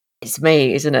It's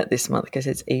me, isn't it, this month, because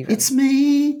it's even. It's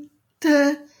me.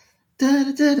 Da, da,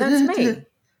 da, da, That's da, me. da.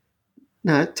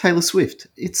 No, Taylor Swift.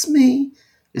 It's me.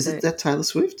 Is I it that Taylor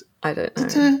Swift? I don't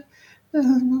know.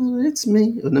 It's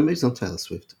me. Oh, no, it's not Taylor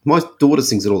Swift. My daughter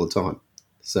sings it all the time.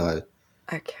 So,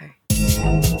 Okay.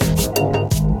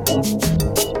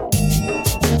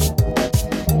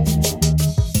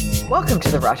 Welcome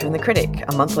to The Writer and the Critic,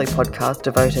 a monthly podcast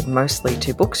devoted mostly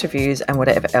to books reviews and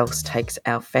whatever else takes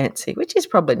our fancy, which is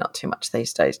probably not too much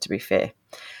these days, to be fair.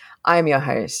 I am your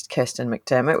host, Kirsten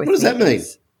McDermott. What does that mean?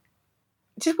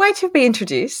 Just wait to be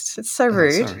introduced. It's so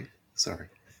rude. Sorry.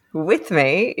 With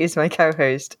me is my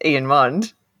co-host, Ian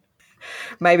Mond.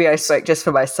 Maybe I spoke just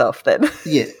for myself then.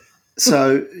 Yeah.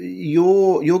 So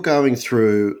you're going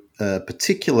through a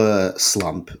particular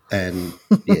slump, and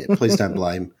please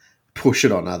don't push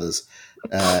it on others,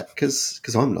 because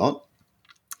I'm not.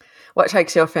 What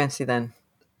takes your fancy then,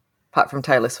 apart from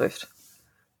Taylor Swift?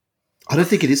 I don't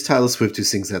think it is Taylor Swift who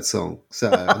sings that song,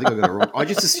 so I think I got it wrong. I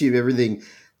just assume everything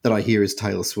that I hear is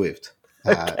Taylor Swift.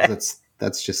 Okay.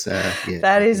 That's just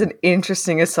That is an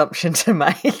interesting assumption to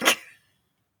make.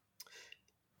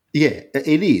 Yeah,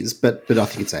 it is, but I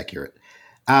think it's accurate.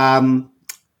 No,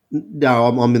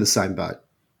 I'm in the same boat.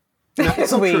 No,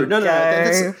 that's not true. No,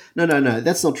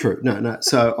 that's not true. No.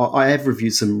 So I have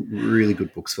reviewed some really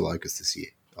good books for Locust this year,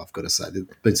 I've got to say. There's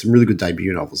been some really good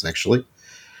debut novels, actually.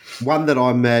 One that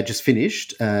I'm just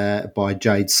finished by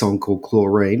Jade Song called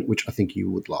Chlorine, which I think you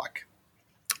would like.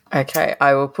 Okay,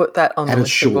 I will put that on the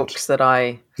list of books that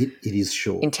it is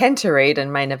short. Intend to read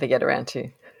and may never get around to.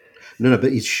 No,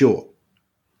 but it's short.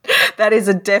 That is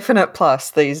a definite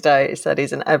plus these days. That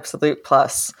is an absolute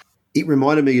plus. It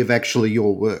reminded me of actually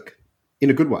your work in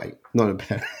a good way, not a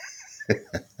bad.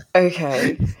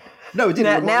 Okay. No, it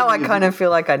didn't. Now I kind of feel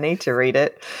like I need to read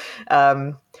it.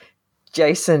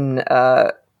 Jason,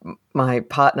 my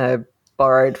partner,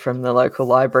 borrowed from the local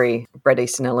library Bret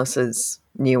Easton Ellis's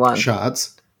new one.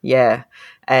 Shards. Yeah,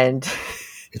 and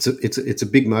it's a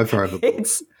big mofo of a book.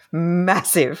 It's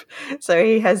massive. So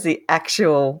he has the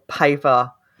actual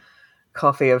paper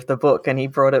copy of the book, and he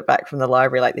brought it back from the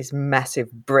library like this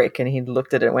massive brick, and he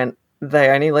looked at it and went, they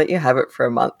only let you have it for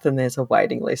a month and there's a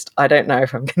waiting list. I don't know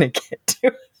if I'm going to get to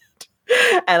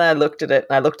it. And I looked at it,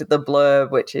 and I looked at the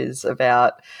blurb, which is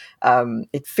about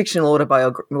it's fictional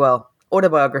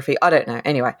autobiography. I don't know.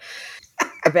 Anyway,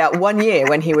 about 1 year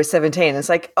when he was 17. It's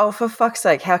like, oh, for fuck's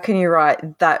sake, how can you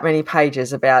write that many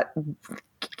pages about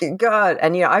God?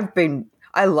 And,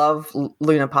 I love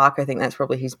Luna Park. I think that's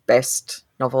probably his best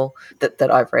novel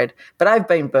that I've read. But I've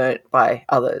been burnt by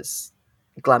others.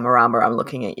 Glamorama, I'm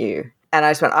looking at you. And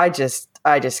I just went,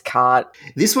 I just can't.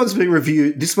 This one's been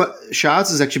reviewed. Shards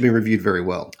has actually been reviewed very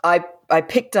well. I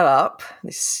picked it up,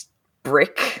 this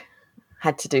brick.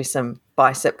 Had to do some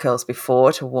bicep curls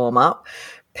before to warm up.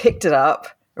 Picked it up,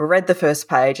 read the first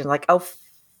page, and like, oh,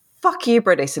 fuck you,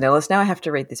 Bret Easton Ellis. Now I have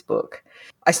to read this book.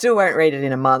 I still won't read it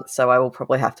in a month, so I will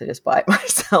probably have to just buy it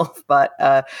myself. But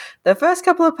the first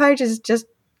couple of pages just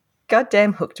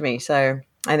goddamn hooked me. So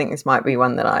I think this might be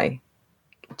one that I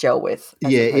gel with.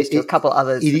 As opposed to a couple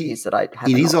others that I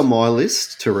haven't. It is on my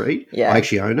list to read. Yeah. I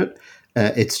actually own it.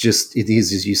 It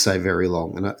is, as you say, very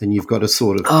long, and you've got to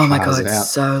sort of. Oh my God, it's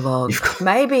so long.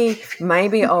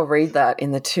 Maybe I'll read that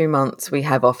in the 2 months we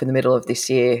have off in the middle of this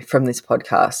year from this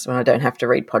podcast, when I don't have to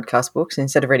read podcast books.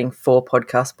 Instead of reading 4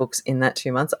 podcast books in that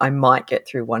 2 months, I might get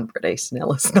through one Bret Easton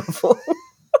Ellis novel.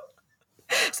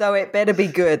 So it better be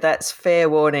good. That's fair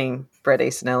warning, Bret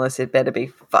Easton Ellis. It better be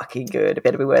fucking good. It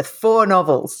better be worth 4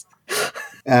 novels.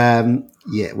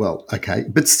 Yeah, well, okay,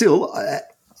 but still.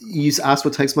 You asked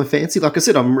what takes my fancy. Like I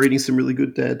said, I'm reading some really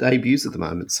good debuts at the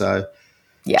moment. So,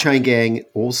 yeah. Chain Gang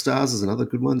All Stars is another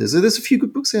good one. There's a few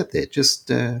good books out there. Just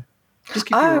keep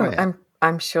your eye out.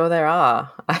 I'm sure there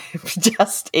are. I'm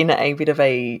just in a bit of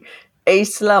a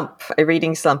slump, a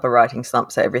reading slump, a writing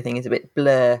slump. So everything is a bit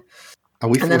blur. Are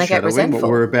we foreshadowing what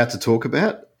we're about to talk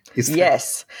about?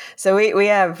 Yes. So we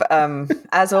have,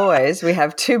 as always, we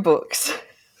have 2 books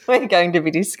we're going to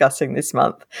be discussing this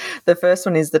month. The first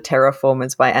one is The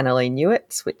Terraformers by Annalee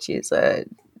Newitz, which is I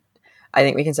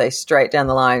think we can say straight down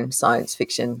the line science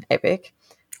fiction epic.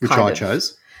 Which I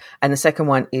chose. And the second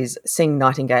one is Sing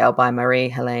Nightingale by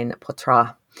Marie-Hélène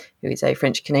Poitras, who is a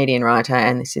French-Canadian writer,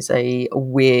 and this is a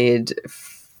weird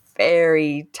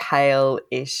fairy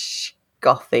tale-ish,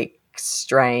 gothic,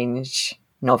 strange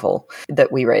novel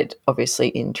that we read, obviously,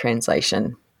 in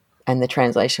translation. And the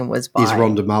translation was by... Is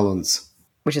Rhonda Mullins.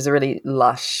 Which is a really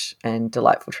lush and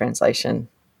delightful translation,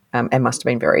 and must have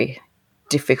been very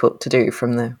difficult to do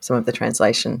from some of the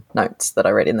translation notes that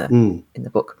I read in the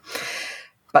book.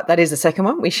 But that is the second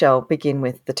one. We shall begin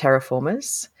with The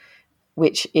Terraformers.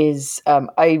 which is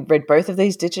I read both of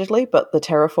these digitally, but the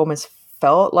Terraformers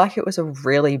felt like it was a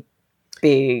really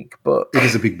big book. It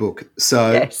is a big book.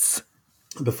 So yes.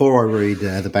 Before I read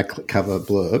the back cover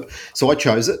blurb, so I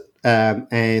chose it,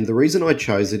 and the reason I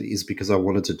chose it is because I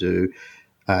wanted to do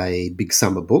a big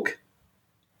summer book.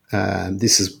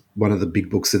 This is one of the big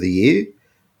books of the year.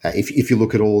 If you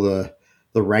look at all the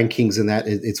rankings and that,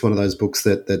 it's one of those books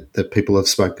that people have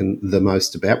spoken the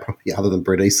most about, probably other than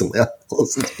Bret Easton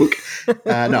Ellison's book.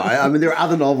 No, I mean, there are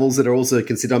other novels that are also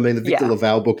considered. I mean, the Victor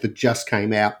LaValle book that just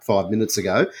came out 5 minutes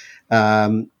ago,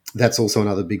 that's also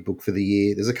another big book for the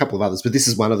year. There's a couple of others, but this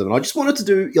is one of them. And I just wanted to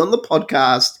do on the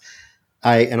podcast,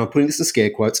 and I'm putting this in scare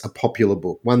quotes, a popular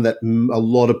book, one that a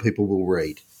lot of people will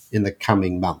read in the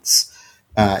coming months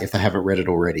if they haven't read it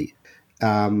already.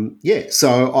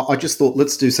 So I just thought,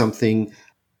 let's do something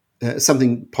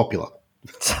popular.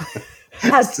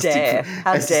 How dare!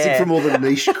 Stick from all the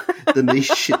niche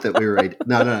shit that we read.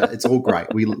 No, it's all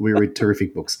great. We read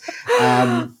terrific books,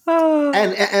 and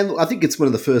I think it's one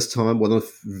of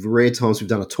the rare times we've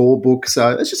done a Tor book.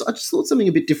 So I just thought something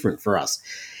a bit different for us.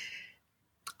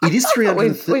 It is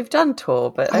 300. We've done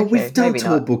Tor, but okay, we've done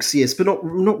Tor not. books, yes, but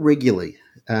not regularly.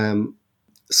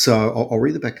 So I'll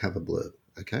read the back cover blurb.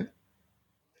 Okay.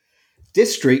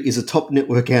 Destry is a top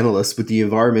network analyst with the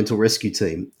Environmental Rescue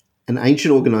Team, an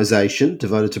ancient organisation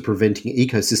devoted to preventing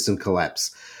ecosystem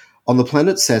collapse. On the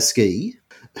planet Saski,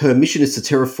 her mission is to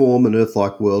terraform an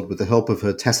Earth-like world with the help of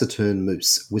her taciturn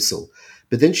moose, Whistle.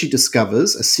 But then she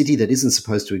discovers a city that isn't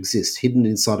supposed to exist, hidden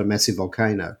inside a massive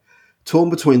volcano. Torn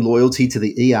between loyalty to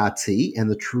the ERT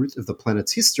and the truth of the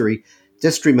planet's history,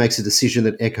 Destry makes a decision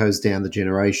that echoes down the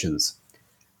generations.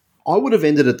 I would have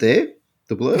ended it there,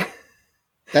 the blurb.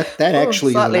 That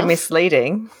actually slightly is enough.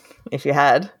 Misleading if you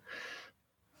had.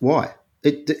 Why?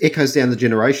 It echoes down the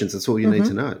generations. That's all you need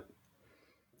to know.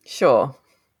 Sure.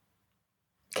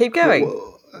 Keep going.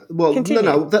 Well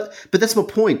no. But that's my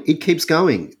point. It keeps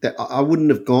going. That I wouldn't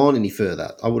have gone any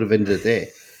further. I would have ended it there.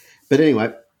 But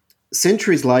anyway,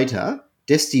 centuries later,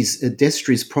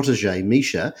 Destry's protege,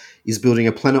 Misha, is building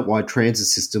a planet-wide transit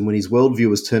system when his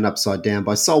worldview is turned upside down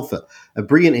by Sulfur, a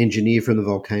brilliant engineer from the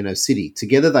volcano city.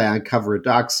 Together, they uncover a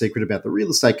dark secret about the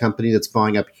real estate company that's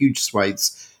buying up huge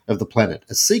swathes of the planet,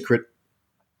 a secret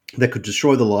that could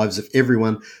destroy the lives of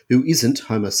everyone who isn't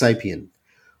Homo sapien.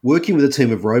 Working with a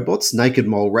team of robots, naked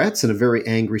mole rats, and a very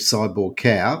angry cyborg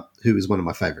cow, who is one of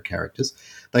my favourite characters,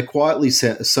 they quietly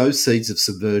sow seeds of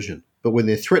subversion. But when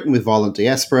they're threatened with violent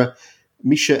diaspora,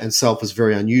 Misha and Sulfur's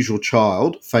very unusual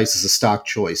child faces a stark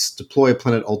choice: deploy a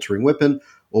planet-altering weapon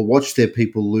or watch their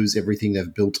people lose everything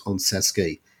they've built on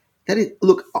Saski.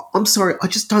 Look, I'm sorry, I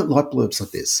just don't like blurbs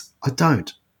like this. I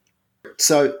don't.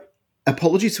 So,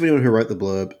 apologies to anyone who wrote the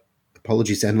blurb.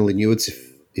 Apologies to Annalyn Newitz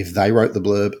if they wrote the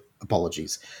blurb.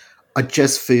 Apologies. I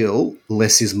just feel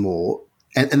less is more.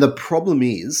 And the problem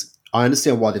is, I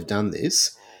understand why they've done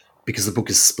this, because the book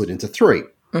is split into 3.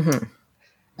 Mm-hmm.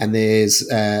 And there's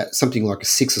something like a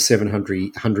 600 or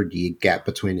 700 year gap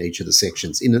between each of the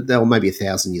sections. Or maybe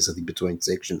 1,000 years, I think, between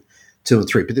section 2 and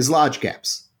 3. But there's large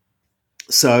gaps.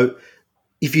 So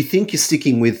if you think you're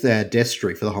sticking with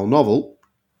Destry for the whole novel,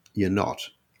 you're not.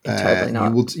 Totally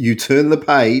not. You turn the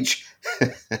page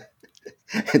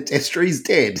and Destry's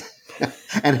dead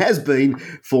and has been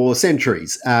for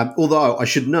centuries. Although I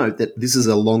should note that this is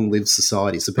a long-lived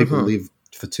society, so people live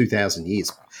for 2,000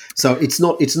 years. So it's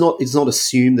not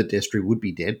assumed that Destry would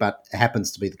be dead, but it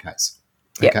happens to be the case.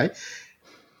 Okay. Yep.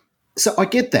 So I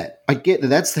get that.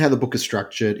 That's how the book is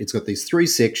structured. It's got these 3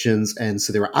 sections, and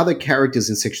so there are other characters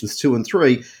in sections 2 and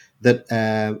 3 that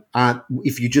aren't,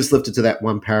 if you just left it to that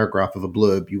one paragraph of a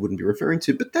blurb, you wouldn't be referring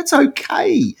to. But that's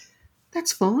okay.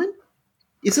 That's fine,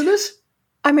 isn't it?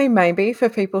 I mean, maybe for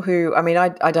people who,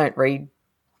 I don't read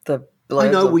the blurbs. I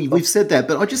know we've said that,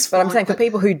 but I'm saying for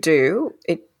people who do,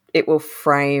 it will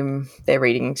frame their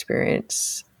reading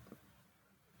experience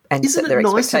and set their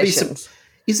expectations.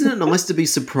 Isn't it nice to be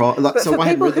surprised? But for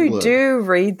people who do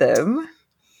read them,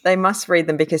 they must read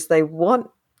them because they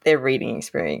want their reading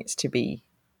experience to be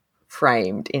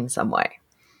framed in some way.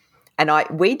 And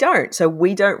we don't, so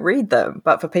we don't read them.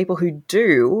 But for people who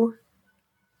do,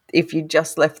 if you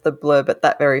just left the blurb at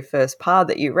that very first part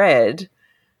that you read,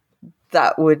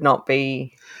 that would not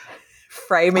be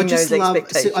framing those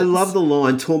expectations. I love the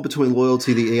line, torn between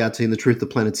loyalty, the ERT, and the truth of the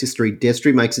planet's history.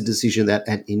 Destry makes a decision that,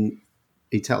 and in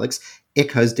italics,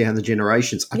 echoes down the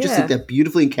generations. I just think that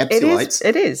beautifully encapsulates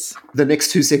it is the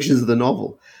next 2 sections of the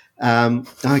novel.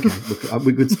 Okay, look,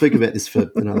 we could speak about this for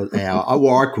another hour.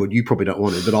 I could. You probably don't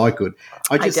want to, but I could.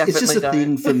 It's just a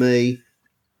thing for me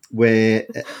where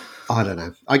I don't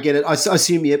know. I get it. I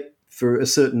assume, for a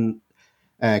certain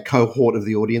cohort of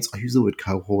the audience. I use the word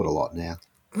cohort a lot now.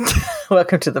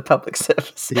 Welcome to the public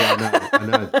service. Yeah, I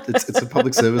know. It's a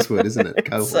public service word, isn't it?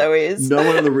 Cohort. So is. No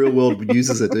one in the real world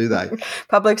uses it, do they?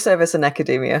 Public service and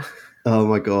academia. Oh,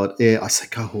 my God. Yeah, I say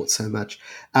cohort so much.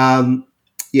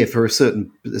 Yeah, for a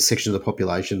certain section of the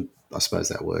population, I suppose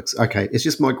that works. Okay, it's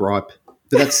just my gripe.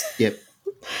 But that's, yep.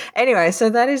 Anyway, so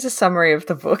that is a summary of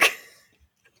the book,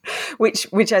 which,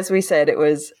 as we said, it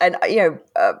was, and,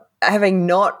 having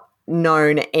not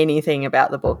known anything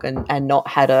about the book and not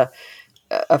had a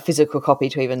physical copy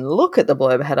to even look at the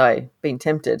blurb had I been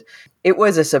tempted, it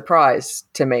was a surprise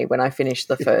to me when I finished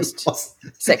the first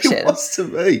section. It was to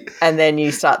me. And then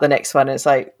you start the next one and it's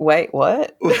like, wait,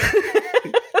 what?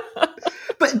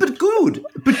 But good.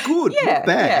 Yeah, not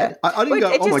bad. Yeah. I didn't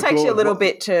go, it just takes you a little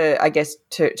bit to, I guess,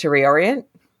 to reorient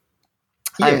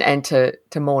and to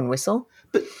mourn whistle.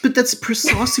 But that's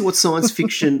precisely what science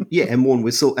fiction, and mourn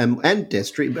whistle and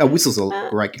Destry. Whistle's a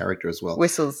great character as well.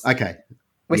 Whistle's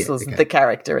Whistle's the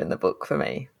character in the book for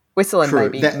me. Whistle and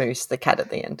maybe Moose, the cat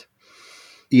at the end.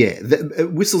 Yeah,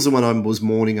 Whistle's the one I was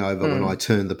mourning over when I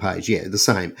turned the page. Yeah, the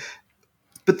same.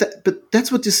 But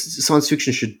that's what this science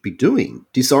fiction should be doing,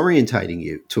 disorientating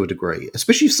you to a degree,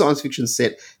 especially if science fiction is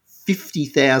set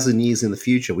 50,000 years in the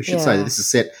future. We should say that this is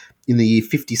set in the year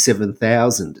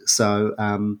 57,000. So,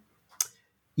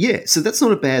 so that's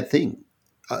not a bad thing.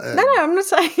 No, I'm not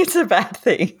saying it's a bad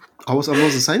thing. I wasn't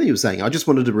saying that you were saying. I just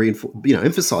wanted to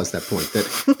emphasise that point,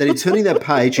 that in turning that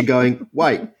page and going,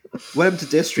 wait, what happened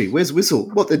to Destry? Where's Whistle?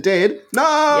 What, they're dead?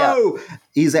 No!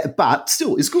 Yeah. But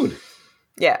still, it's good.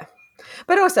 Yeah.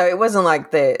 But also, it wasn't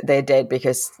like they're dead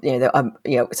because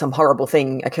some horrible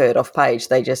thing occurred off page.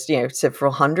 They just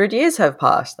several hundred years have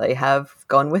passed. They have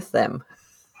gone with them.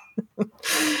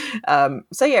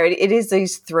 It is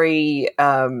these three,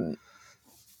 I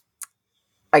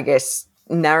guess,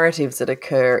 narratives that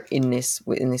occur in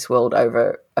this world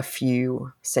over a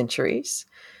few centuries.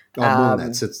 Oh, more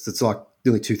than that. It's like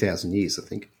nearly 2,000 years, I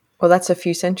think. Well, that's a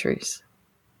few centuries.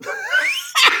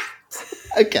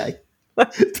 Okay.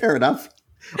 Fair enough.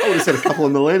 I would have said a couple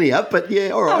of millennia, but yeah,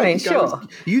 all right. I mean, sure.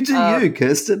 You do you,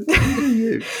 Kirsten. You do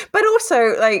you. But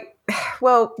also, the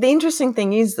interesting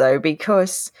thing is, though,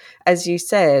 because, as you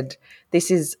said, this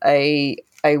is a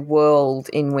world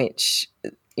in which,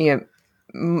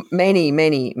 many,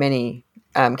 many, many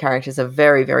characters are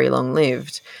very, very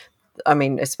long-lived. I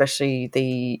mean, especially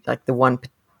the one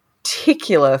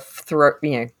particular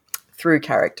through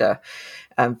character,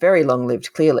 very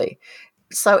long-lived, clearly.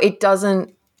 So it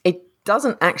doesn't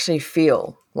actually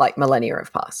feel like millennia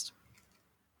have passed.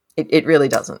 It really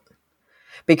doesn't,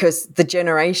 because the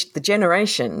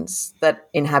generations that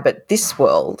inhabit this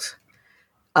world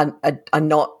are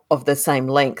not of the same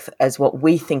length as what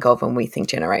we think of when we think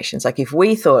generations. Like if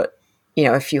we thought,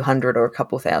 a few hundred or a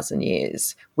couple thousand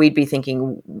years, we'd be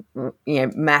thinking,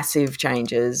 massive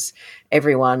changes.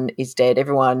 Everyone is dead.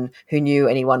 Everyone who knew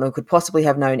anyone or could possibly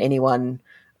have known anyone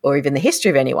or even the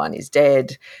history of anyone is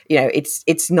dead.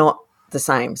 It's not the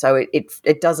same. So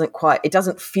it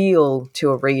doesn't feel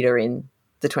to a reader in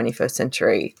the 21st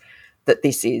century that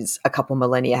this is a couple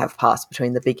millennia have passed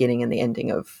between the beginning and the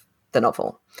ending of the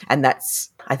novel. And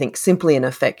that's, I think, simply an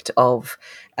effect of,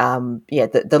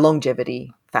 the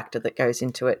longevity factor that goes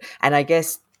into it. And I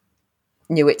guess,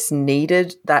 it's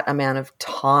needed that amount of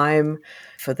time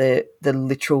for the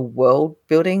literal world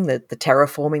building, the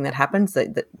terraforming that happens.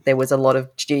 That there was a lot of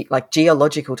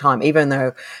geological time, even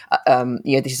though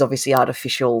this is obviously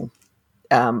artificial.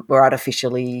 We're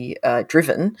artificially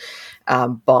driven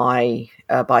by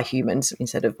humans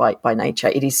instead of by nature.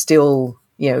 It is still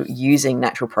using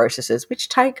natural processes which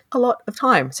take a lot of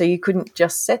time. So you couldn't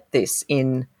just set this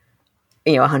in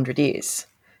 100 years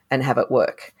and have it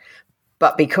work.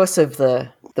 But because of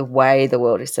the way the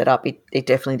world is set up, it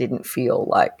definitely didn't feel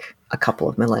like a couple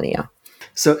of millennia.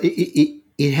 So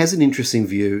it has an interesting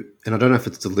view, and I don't know if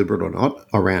it's deliberate or not,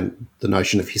 around the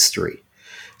notion of history.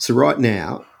 So right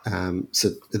now,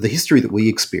 the history that we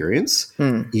experience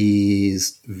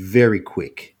is very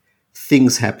quick.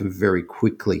 Things happen very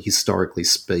quickly, historically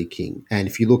speaking. And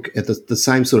if you look at the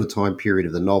same sort of time period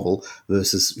of the novel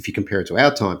versus if you compare it to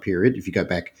our time period, if you go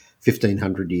back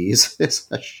 1,500 years, there's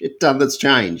a shit ton that's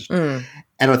changed. And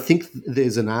I think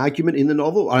there's an argument in the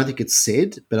novel, I don't think it's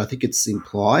said, but I think it's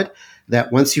implied,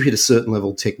 that once you hit a certain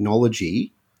level of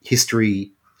technology,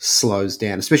 history slows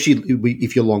down, especially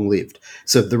if you're long-lived.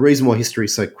 So the reason why history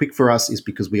is so quick for us is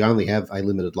because we only have a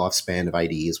limited lifespan of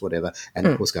 80 years, whatever, and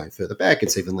of course going further back,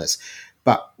 it's even less.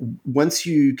 But once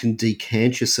you can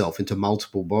decant yourself into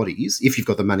multiple bodies, if you've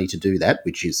got the money to do that,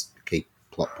 which is a key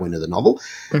plot point of the novel,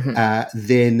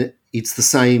 then it's the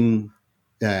same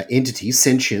entity,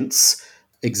 sentience,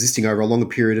 existing over a longer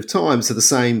period of time. So the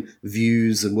same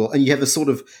views and you have a sort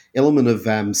of element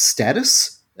of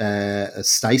status,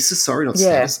 stasis. Sorry, not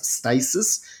status,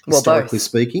 stasis. Historically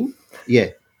speaking,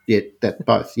 that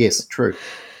both. Yes, true.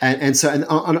 And so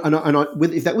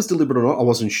if that was deliberate or not, I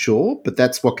wasn't sure, but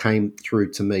that's what came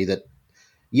through to me. That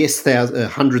yes,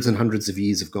 hundreds and hundreds of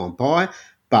years have gone by,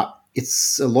 but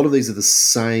it's a lot of these are the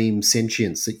same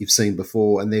sentience that you've seen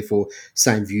before, and therefore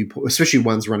same viewpoint, especially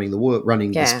ones running the world,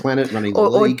 running this planet, running the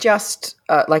league, or just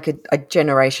like a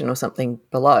generation or something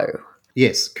below.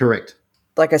 Yes, correct.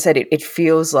 Like I said, it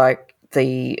feels like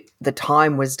the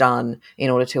time was done in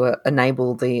order to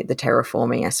enable the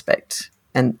terraforming aspect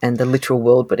and the literal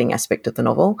world building aspect of the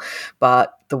novel,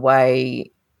 but the way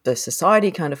the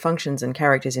society kind of functions and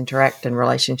characters interact and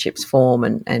relationships form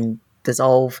and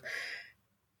dissolve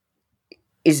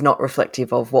is not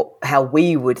reflective of how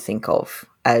we would think of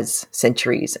as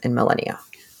centuries and millennia.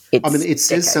 It says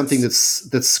decades. Something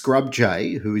that Scrub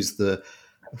Jay, who is the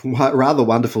rather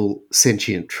wonderful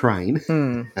sentient train,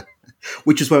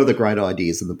 which is one of the great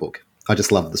ideas in the book. I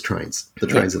just love the trains. The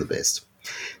trains are the best.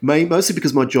 Mostly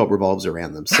because my job revolves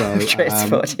around them. So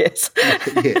transport, yes.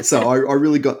 Yeah, so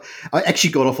I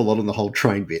actually got off a lot on the whole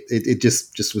train bit. It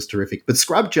just was terrific. But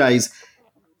Scrub Jay's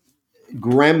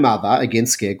grandmother, again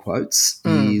scare quotes,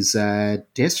 is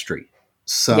Destry.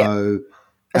 So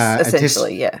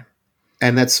essentially,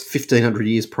 and that's 1,500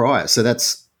 years prior. So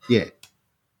that's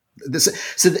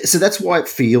So that's why it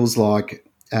feels like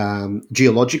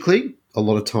geologically a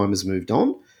lot of time has moved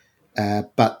on.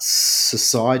 But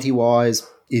society-wise,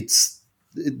 if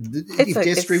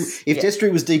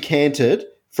Destry was decanted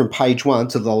from page 1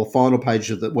 to the final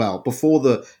page of before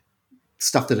the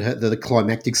stuff the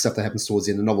climactic stuff that happens towards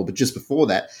the end of the novel, but just before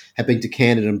that had been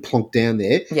decanted and plonked down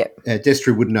there.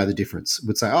 Destry wouldn't know the difference.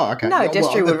 Would say, "Oh, okay." No,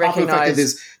 Destry would recognise.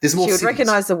 There's more. She would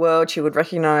recognise the world. She would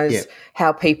recognise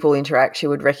how people interact. She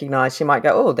would recognise. She might go,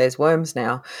 "Oh, there's worms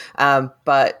now,"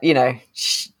 but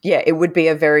it would be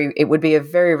a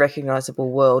very recognisable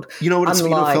world. You know what it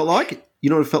felt like? You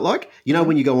know what it felt like? You know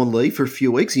when you go on leave for a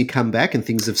few weeks and you come back and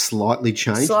things have slightly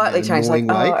changed? Like,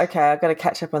 okay, I've got to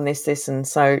catch up on this, and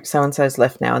so-and-so's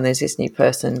left now and there's this new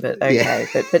person, but okay.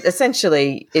 But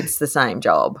essentially it's the same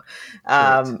job.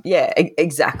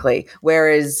 Exactly.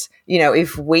 Whereas,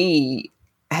 if we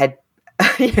had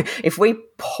if we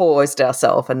paused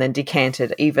ourselves and then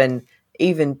decanted even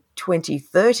 20,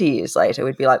 30 years later,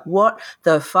 we'd be like, what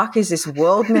the fuck is this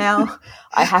world now?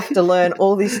 I have to learn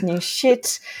all this new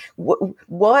shit.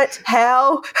 What?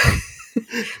 How?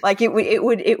 Like it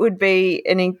would be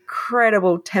an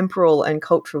incredible temporal and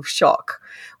cultural shock.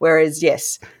 Whereas,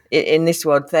 yes, in this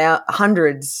world,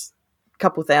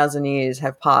 couple thousand years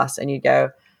have passed and you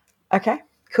go, okay,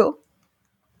 cool.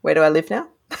 Where do I live now?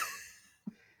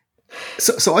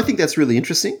 So I think that's really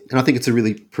interesting. And I think it's a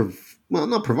really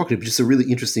not provocative, but just a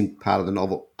really interesting part of the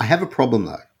novel. I have a problem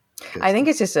though. I think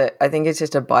it's just a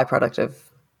byproduct of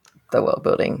the world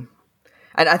building,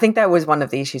 and I think that was one of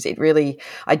the issues. It really,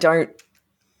 I don't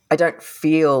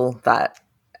feel that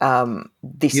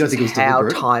this is how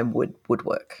time would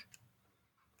work,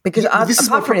 because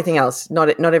apart from anything else, not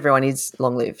everyone is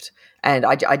long lived, and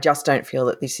I just don't feel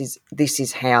that this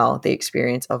is how the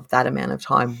experience of that amount of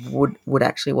time would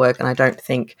actually work, and I don't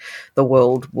think the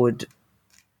world would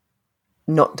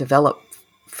not develop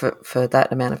for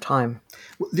that amount of time.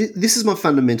 Well, this is my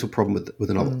fundamental problem with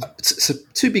the novel. So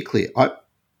to be clear,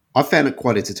 I found it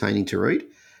quite entertaining to read.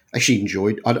 I actually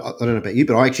enjoyed. I don't know about you,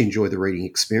 but I actually enjoyed the reading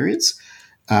experience.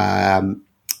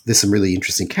 There's some really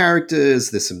interesting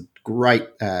characters. There's some great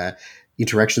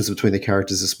interactions between the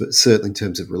characters, certainly in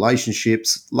terms of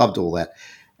relationships. Loved all that,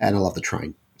 and I love the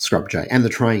train, Scrub Jay, and the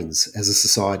trains as a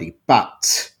society.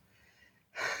 But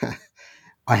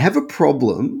I have a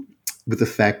problem with the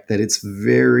fact that it's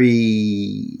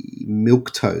very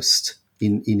milquetoast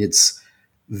in its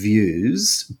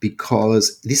views,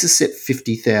 because this is set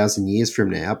 50,000 years from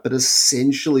now, but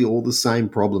essentially all the same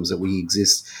problems that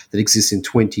exist in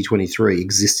 2023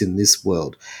 exist in this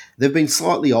world. They've been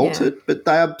slightly altered, but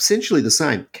they are essentially the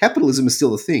same. Capitalism is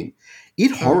still a thing.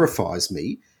 It horrifies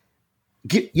me.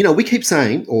 We keep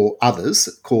saying, or others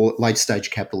call it late stage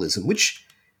capitalism, which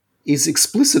is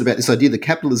explicit about this idea that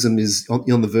capitalism is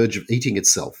on the verge of eating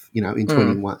itself, in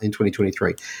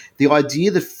 2023. The idea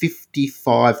that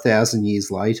 55,000 years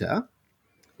later,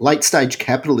 late-stage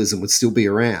capitalism would still be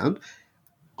around,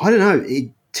 I don't know,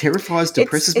 it terrifies,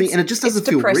 depresses me, and it just doesn't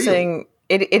feel real.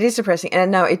 It is depressing,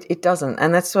 and no, it doesn't,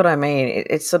 and that's what I mean.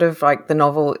 It's sort of like the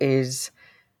novel is,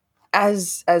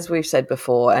 as we've said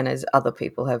before and as other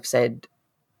people have said,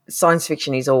 science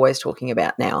fiction is always talking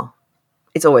about now.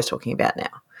 It's always talking about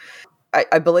now.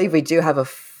 I believe we do have a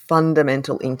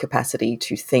fundamental incapacity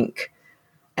to think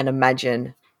and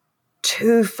imagine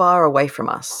too far away from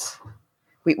us.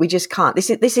 We just can't.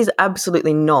 This is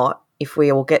absolutely not, if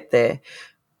we all get there,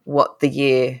 what the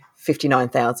year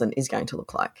 59,000 is going to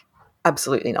look like.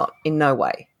 Absolutely not. In no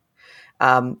way.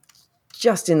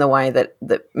 Just in the way that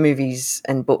movies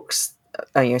and books,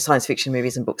 science fiction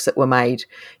movies and books that were made,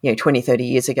 20, 30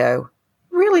 years ago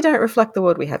really don't reflect the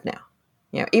world we have now.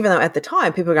 Even though at the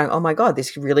time people are going, oh my God,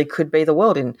 this really could be the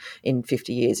world in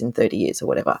 50 years, in 30 years or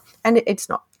whatever. And it's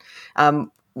not.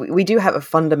 We do have a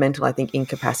fundamental, I think,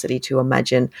 incapacity to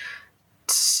imagine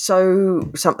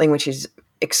something which is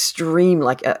extreme,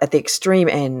 like at the extreme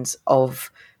ends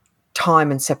of time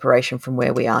and separation from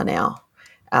where we are now.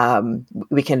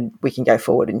 We can go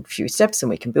forward in a few steps, and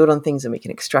we can build on things, and we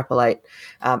can extrapolate,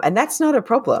 and that's not a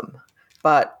problem.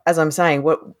 But as I'm saying,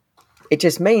 it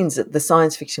just means that the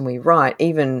science fiction we write,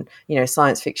 even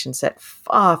science fiction set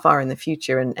far, far in the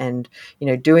future, and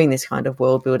doing this kind of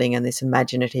world building and this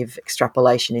imaginative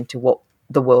extrapolation into what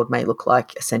the world may look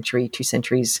like a century, 2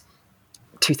 centuries,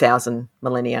 2,000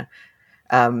 millennia,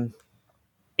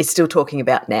 is still talking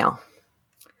about now.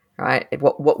 Right?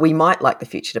 What we might like the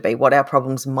future to be, what our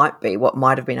problems might be, what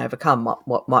might have been overcome,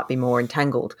 what might be more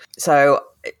entangled. So,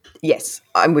 yes,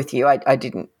 I'm with you. I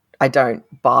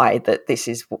don't buy that this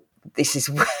is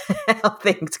how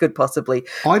things could possibly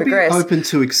progress. I'd be open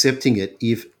to accepting it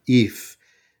if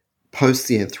post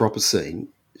the Anthropocene,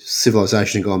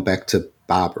 civilization had gone back to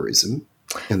barbarism.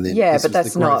 And then but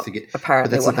that's not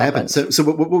apparently what happened. So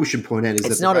what we should point out is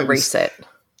it's not a reset.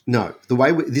 No,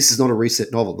 this is not a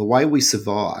reset novel. The way we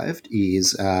survived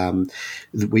is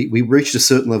we reached a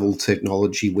certain level of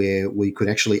technology where we could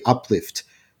actually uplift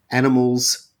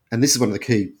animals, and this is one of the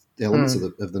key elements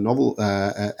of the novel,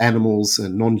 animals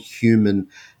and non-human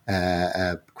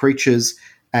creatures,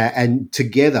 and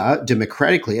together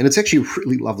democratically, and it's actually a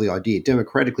really lovely idea,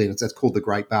 democratically, and that's called the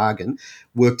Great Bargain,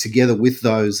 work together with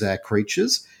those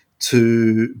creatures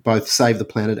to both save the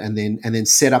planet and then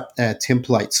set up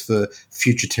templates for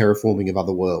future terraforming of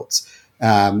other worlds.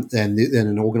 And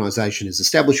an organisation is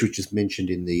established, which is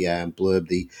mentioned in the blurb,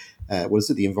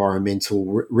 the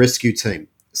Environmental Rescue Team.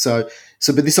 But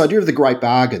this idea of the Great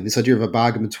Bargain, this idea of a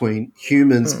bargain between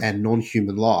humans and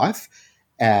non-human life,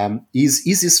 is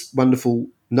this wonderful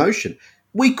notion.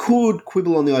 We could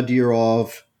quibble on the idea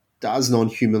of, does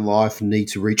non-human life need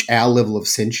to reach our level of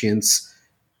sentience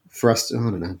for us to, I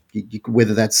don't know,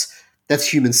 whether that's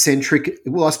human-centric.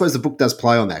 Well, I suppose the book does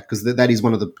play on that, because that is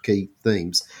one of the key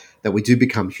themes, that we do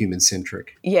become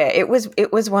human-centric. Yeah, it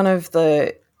was one of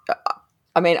the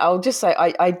 – I mean, I'll just say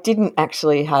I didn't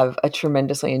actually have a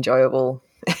tremendously enjoyable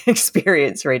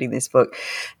experience reading this book.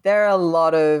 There are a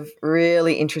lot of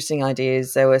really interesting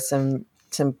ideas. There were some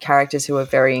characters who were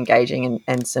very engaging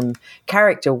and some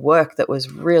character work that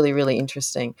was really, really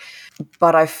interesting.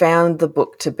 But I found the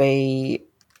book to be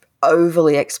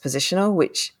overly expositional,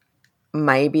 which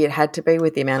maybe it had to be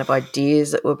with the amount of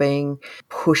ideas that were being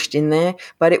pushed in there,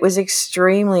 but it was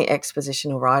extremely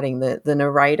expositional writing. The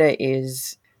narrator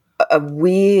is a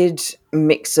weird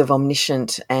mix of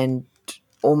omniscient and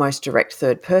almost direct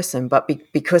third person, but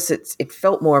because it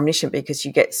felt more omniscient, because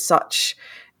you get such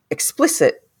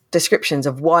explicit descriptions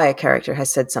of why a character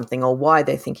has said something, or why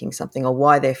they're thinking something, or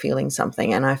why they're feeling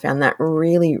something, and I found that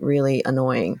really, really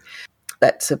annoying.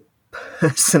 That's a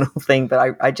personal thing,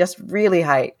 but I just really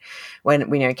hate when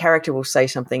a character will say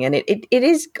something and it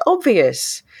is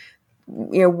obvious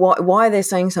why they're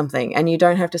saying something, and you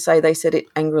don't have to say they said it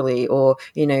angrily, or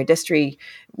Destry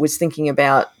was thinking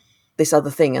about this other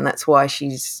thing and that's why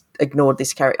she's ignored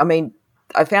this character. I mean,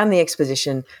 I found the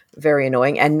exposition very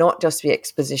annoying, and not just the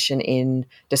exposition in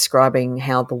describing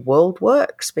how the world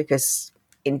works, because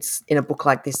in a book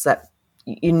like this that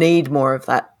you need more of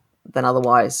that than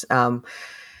otherwise.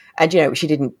 And, she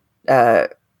didn't,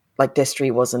 like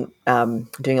Destry wasn't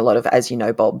doing a lot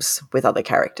of bobs with other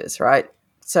characters, right?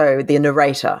 So the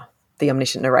narrator, the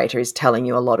omniscient narrator, is telling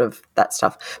you a lot of that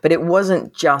stuff. But it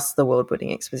wasn't just the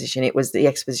world-building exposition. It was the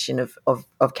exposition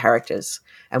of characters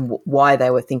and why they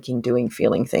were thinking, doing,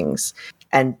 feeling things.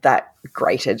 And that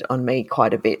grated on me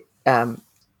quite a bit.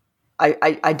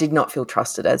 I did not feel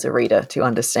trusted as a reader to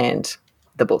understand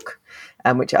the book,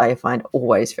 which I find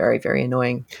always very, very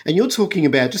annoying. And you're talking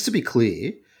about, just to be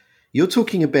clear, you're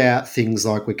talking about things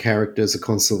like where characters are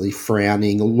constantly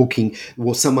frowning or looking,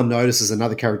 or someone notices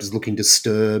another character's looking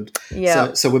disturbed.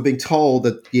 Yeah. So we're being told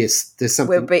that, yes, there's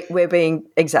something. We're being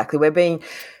so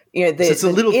it's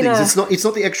the little things. It's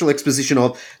not the actual exposition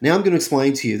of, now I'm going to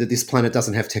explain to you that this planet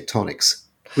doesn't have tectonics.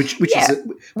 which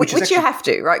you have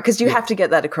to, right? Because you have to get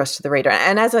that across to the reader.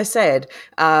 And as I said,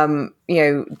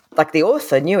 like the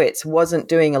author knew it wasn't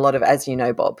doing a lot of as you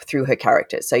know, Bob, through her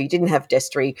characters. So you didn't have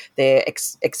Destry there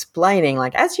explaining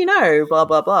like as you know, blah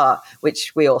blah blah,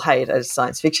 which we all hate as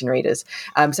science fiction readers.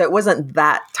 So it wasn't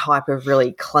that type of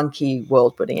really clunky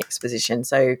world building exposition.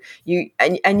 So you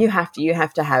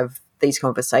have to have these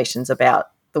conversations about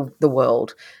the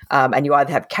world, and you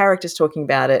either have characters talking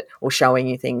about it or showing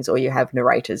you things, or you have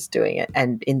narrators doing it.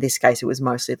 And in this case, it was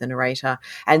mostly the narrator,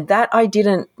 and that I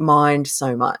didn't mind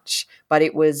so much. But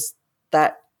it was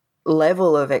that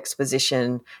level of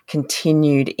exposition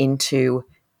continued into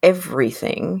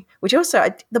everything, which also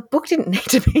the book didn't need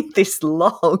to be this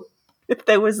long. If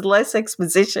there was less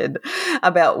exposition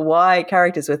about why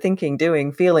characters were thinking,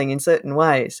 doing, feeling in certain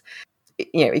ways,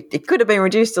 it could have been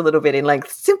reduced a little bit in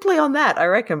length simply on that, I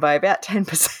reckon, by about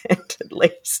 10% at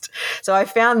least. So I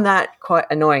found that quite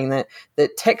annoying, that the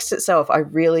text itself I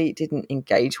really didn't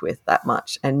engage with that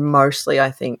much, and mostly I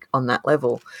think on that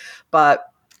level.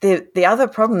 But the other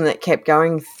problem that kept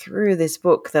going through this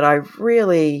book that I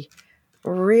really,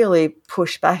 really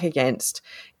push back against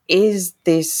is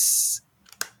this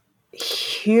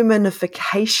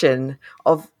humanification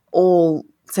of all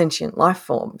sentient life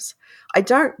forms. I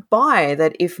don't buy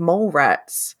that if mole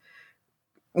rats,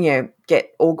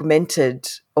 get augmented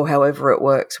or however it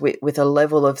works with a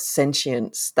level of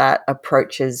sentience that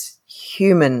approaches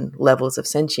human levels of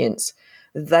sentience,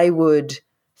 they would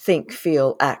think,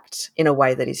 feel, act in a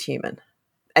way that is human.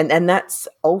 And that's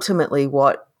ultimately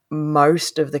what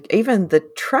most of even the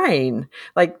train,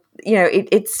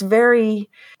 it's very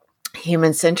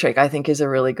human-centric, I think, is a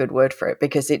really good word for it,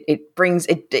 because it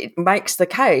makes the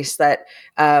case that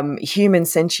human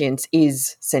sentience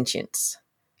is sentience.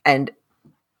 And,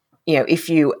 if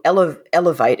you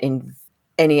elevate in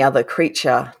any other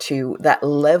creature to that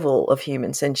level of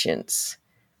human sentience,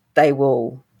 they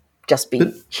will just be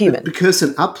human. Because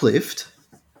an uplift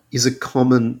is a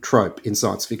common trope in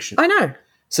science fiction. I know.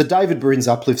 So David Brin's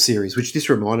Uplift series, which this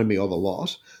reminded me of a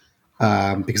lot,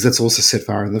 because that's also set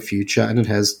far in the future, and it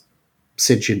has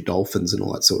sentient dolphins and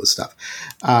all that sort of stuff,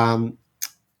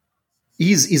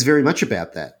 is very much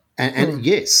about that. And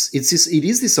yes, it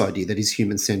is this idea that is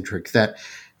human centric.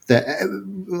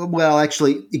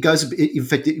 Actually, it goes. In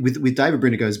fact, with David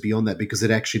Brin, it goes beyond that, because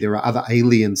there are other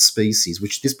alien species,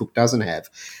 which this book doesn't have,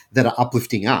 that are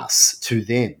uplifting us to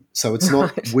them. So it's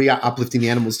not we are uplifting the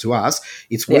animals to us;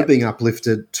 it's we're being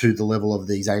uplifted to the level of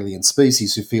these alien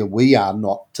species who feel we are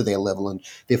not to their level and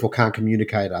therefore can't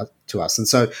communicate to us. And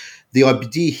so the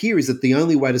idea here is that the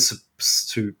only way to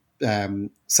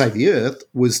save the Earth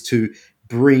was to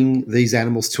bring these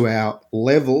animals to our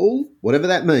level, whatever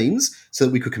that means, so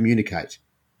that we could communicate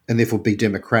and therefore be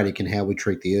democratic in how we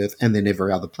treat the Earth and then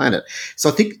every other planet. So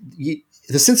I think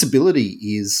the sensibility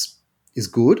is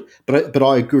good, but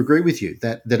I agree with you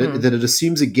that it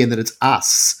assumes again that it's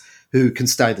us who can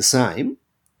stay the same.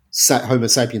 Homo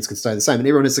sapiens can stay the same, and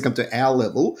everyone has to come to our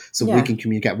level so we can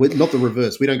communicate. We're not the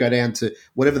reverse. We don't go down to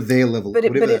whatever their level, but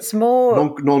it's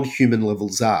more non-human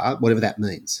levels are, whatever that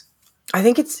means. I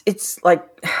think it's like,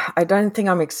 I don't think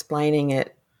I'm explaining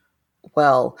it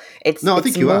well. I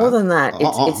think you more than that.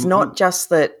 It's not just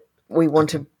that we want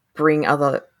to bring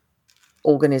other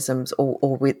organisms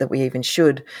or that we even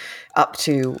should up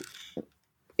to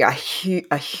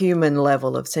a human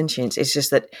level of sentience. It's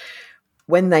just that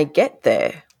when they get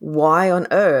there, why on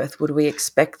earth would we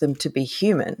expect them to be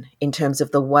human in terms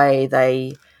of the way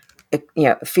they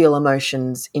feel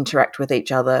emotions, interact with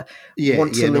each other,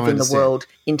 want to live in the world,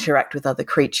 interact with other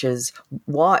creatures?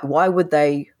 Why would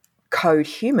they code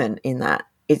human in that?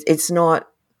 It's not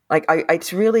like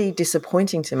it's really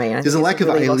disappointing to me. There's a lack of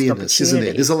alienness, isn't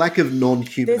there? There's a lack of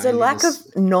non-human. There's a lack of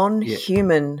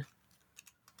non-human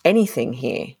anything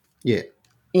here. Yeah.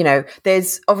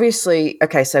 There's obviously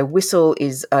so Whistle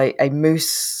is a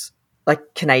moose.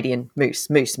 Like Canadian moose,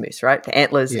 right? The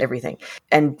antlers, everything.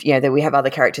 And, then we have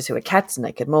other characters who are cats,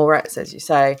 naked mole rats, as you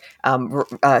say,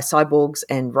 cyborgs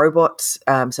and robots,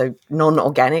 so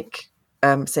non-organic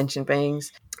sentient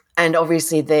beings. And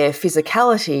obviously their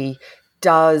physicality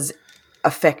does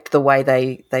affect the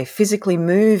way they physically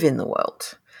move in the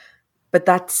world. But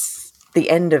that's the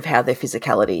end of how their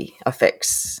physicality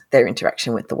affects their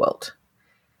interaction with the world,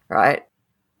 right?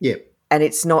 Yeah. And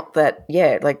it's not that,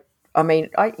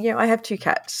 I have 2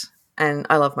 cats and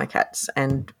I love my cats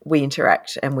and we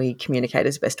interact and we communicate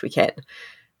as best we can.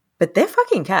 But they're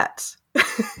fucking cats.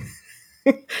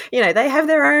 They have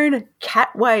their own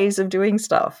cat ways of doing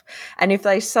stuff. And if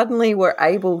they suddenly were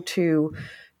able to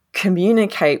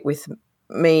communicate with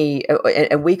me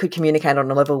and we could communicate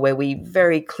on a level where we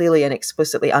very clearly and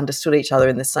explicitly understood each other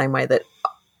in the same way that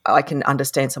I can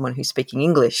understand someone who's speaking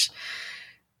English,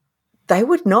 they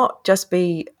would not just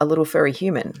be a little furry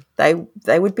human. They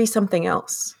would be something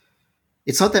else.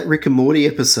 It's like that Rick and Morty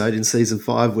episode in season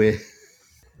 5 where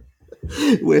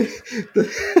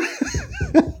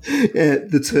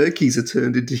the turkeys are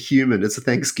turned into human. It's a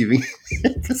Thanksgiving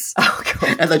episode. Oh,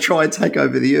 God. And they try and take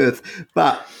over the earth.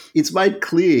 But it's made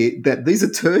clear that these are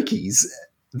turkeys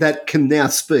that can now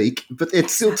speak, but they're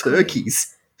still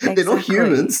turkeys. They're not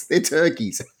humans. They're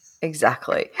turkeys.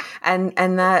 Exactly. And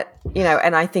that,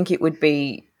 and I think it would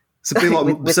be... So be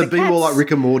more like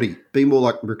Rick and Morty. Be more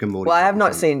like Rick and Morty. Well, I have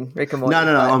not seen Rick and Morty.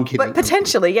 No, I'm kidding. But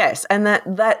potentially, yes. And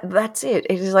that's it.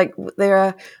 It is like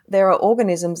there are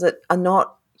organisms that are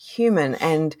not human,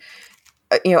 and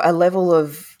a level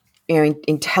of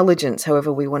intelligence,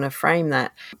 however we want to frame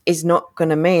that, is not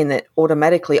going to mean that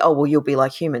automatically, oh well, you'll be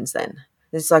like humans then.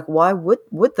 It's like, why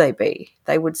would they be?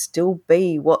 They would still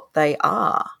be what they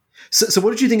are. So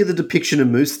what did you think of the depiction of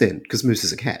Moose then? Because Moose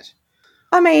is a cat.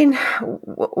 I mean,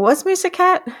 was Moose a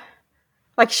cat?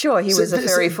 Like, sure, he was a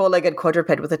furry four-legged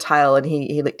quadruped with a tail, and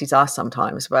he licked his ass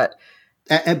sometimes, but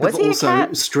was he also a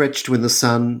cat? Stretched when the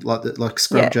sun, like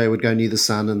Scrub Jay would go near the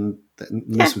sun, and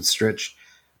Moose would stretch.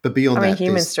 But beyond that,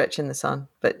 humans stretch in the sun.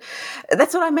 But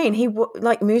that's what I mean.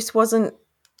 Moose wasn't.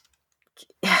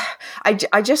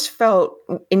 I just felt,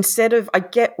 instead of, I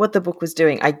get what the book was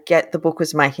doing. I get the book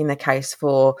was making the case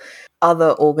for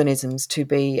other organisms to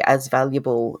be as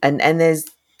valuable. And there's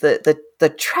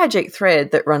the tragic thread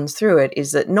that runs through it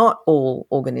is that not all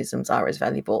organisms are as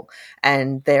valuable.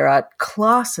 And there are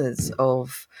classes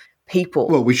of people.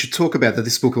 Well, we should talk about that.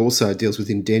 This book also deals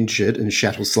with indentured and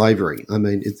chattel slavery. I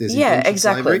mean, there's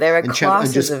exactly. Slavery there are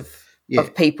classes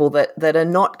of people that are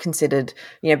not considered,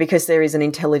 because there is an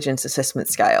intelligence assessment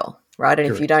scale, right? And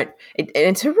Correct. If you don't,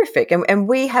 it's horrific. And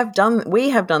we have done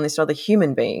this to other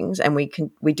human beings, and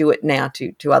we do it now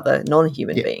to other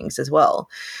non-human beings as well.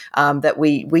 That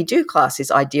we do class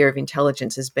this idea of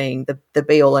intelligence as being the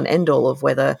be all and end all of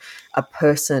whether a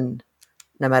person,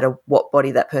 no matter what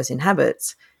body that person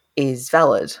inhabits, is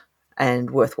valid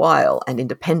and worthwhile and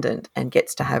independent and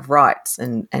gets to have rights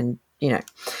and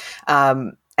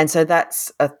so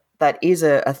that is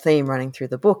a theme running through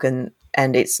the book, and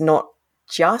it's not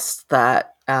just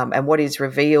that. And what is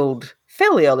revealed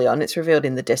fairly early on, it's revealed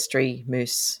in the Destry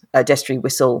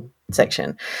Whistle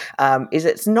section, is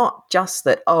it's not just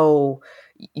that,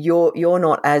 you're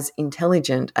not as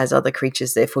intelligent as other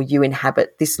creatures, therefore you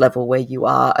inhabit this level where you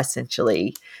are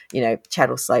essentially,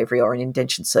 chattel slavery or an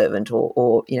indentured servant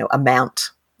or a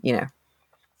mount,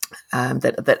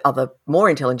 that other more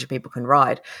intelligent people can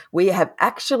ride. We have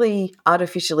actually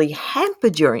artificially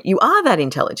hampered you are that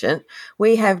intelligent.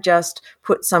 We have just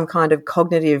put some kind of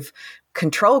cognitive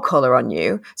control collar on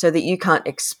you so that you can't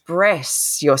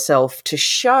express yourself to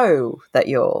show that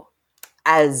you're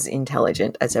as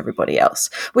intelligent as everybody else,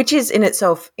 which is in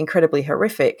itself incredibly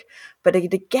horrific. But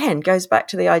it again goes back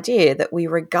to the idea that we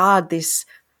regard this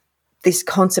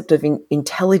concept of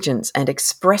intelligence and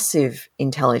expressive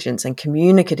intelligence and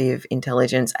communicative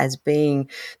intelligence as being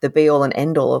the be-all and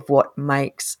end-all of what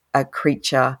makes a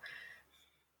creature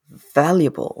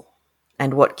valuable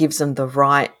and what gives them the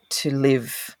right to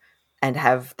live and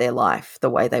have their life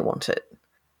the way they want it,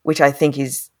 which I think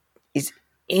is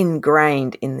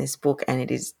ingrained in this book, and it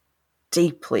is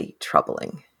deeply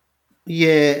troubling.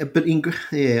 Yeah, but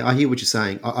I hear what you're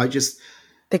saying. I just...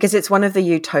 Because it's one of the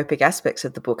utopic aspects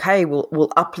of the book. Hey,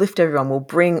 we'll uplift everyone. We'll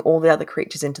bring all the other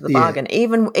creatures into the bargain,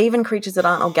 even creatures that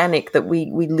aren't organic, that we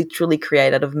literally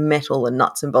create out of metal and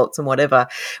nuts and bolts and whatever.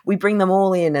 We bring them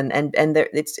all in, and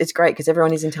it's great because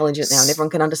everyone is intelligent now and everyone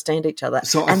can understand each other.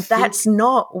 That's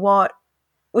not what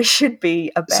we should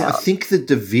be about. So I think the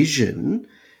division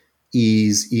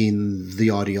is in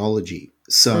the ideology.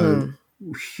 So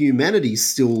humanity's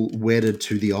still wedded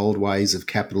to the old ways of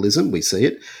capitalism. We see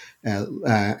it. And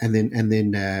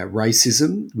then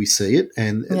racism, we see it,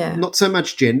 and not so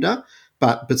much gender,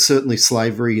 but certainly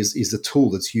slavery is a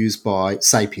tool that's used by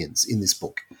sapiens in this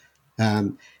book.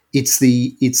 It's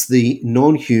the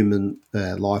non-human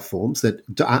life forms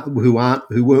who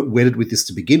weren't wedded with this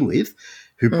to begin with,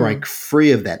 who break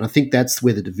free of that. And I think that's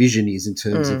where the division is in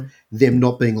terms of them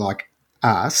not being like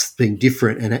us, being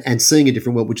different and seeing a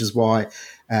different world, which is why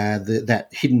that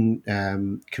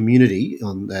hidden community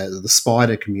on the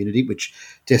spider community, which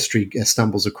Destry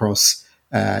stumbles across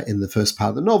in the first part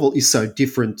of the novel, is so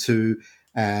different to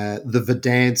the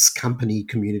Verdance company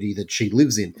community that she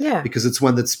lives in, because it's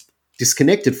one that's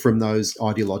disconnected from those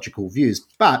ideological views.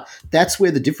 But that's where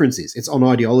the difference is. It's on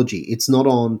ideology. It's not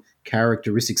on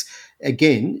characteristics.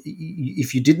 Again,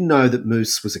 if you didn't know that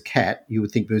Moose was a cat, you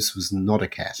would think Moose was not a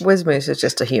cat. Moose is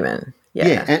just a human.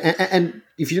 Yeah. And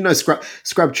if you didn't know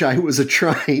Scrub Jay was a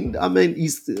train, I mean,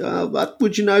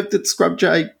 would you know that Scrub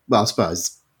Jay, well, I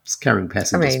suppose it's carrying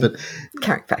passengers, but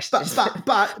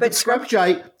Scrub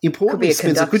Jay importantly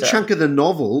spends a good chunk of the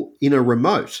novel in a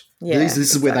remote. Yeah, this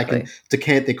is where they can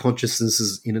decant their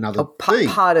consciousnesses in another thing.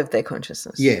 Part of their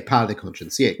consciousness. Yeah, part of their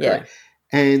conscience. Yeah, correct.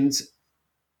 And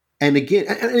again,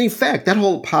 and in fact, that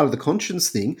whole part of the conscience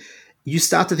thing, you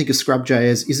start to think of Scrub Jay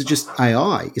as, is it just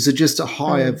AI? Is it just a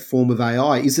higher form of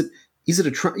AI? Is it a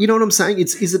train? You know what I'm saying?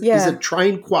 Is it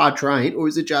train qua train, or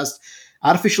is it just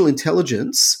artificial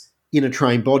intelligence in a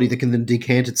train body that can then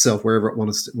decant itself wherever it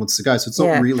wants to go? So it's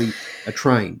not really a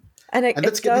train. And it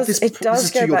does go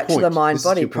back to the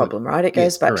mind-body problem, right? It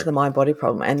goes back to the mind-body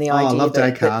problem and the idea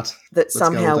that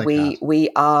somehow we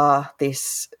are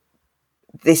this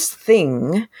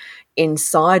thing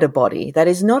inside a body that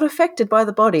is not affected by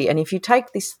the body. And if you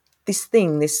take this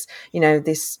thing, this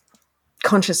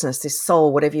consciousness, this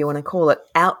soul, whatever you want to call it,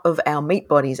 out of our meat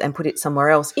bodies and put it somewhere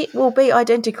else, it will be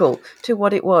identical to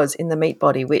what it was in the meat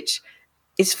body, which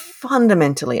is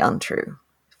fundamentally untrue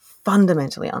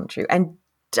and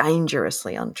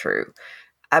dangerously untrue,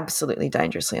 absolutely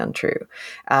dangerously untrue.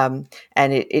 And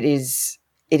it is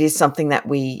something that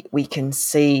we can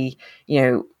see,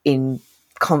 in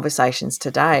conversations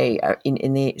today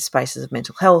in the spaces of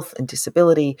mental health and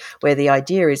disability, where the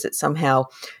idea is that somehow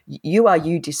you are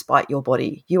you despite your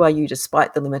body. You are you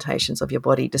despite the limitations of your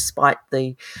body, despite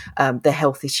the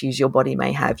health issues your body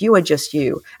may have. You are just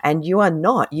you, and you are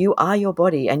not. You are your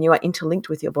body, and you are interlinked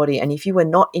with your body. And if you are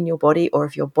not in your body, or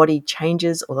if your body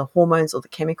changes, or the hormones or the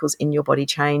chemicals in your body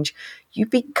change, you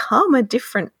become a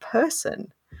different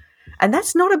person. And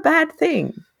that's not a bad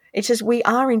thing. It's just we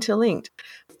are interlinked.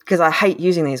 Because I hate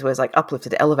using these words like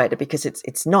uplifted, elevated, because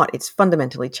it's not. It's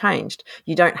fundamentally changed.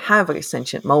 You don't have a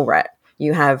sentient mole rat.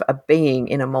 You have a being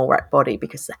in a mole rat body,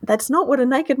 because that's not what a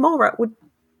naked mole rat would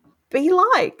be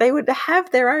like. They would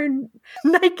have their own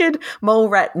naked mole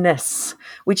ratness,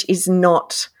 which is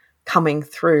not coming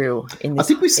through in this. I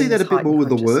think we see that a bit more with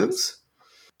the worms.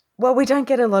 Well, we don't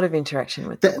get a lot of interaction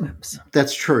with the worms.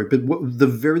 That's true. But the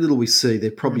very little we see, they're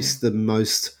probably the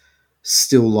most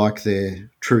still like their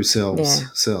true selves.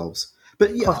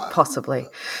 But possibly.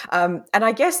 And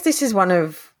I guess this is one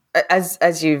of,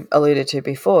 as you've alluded to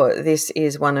before, this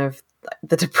is one of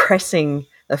the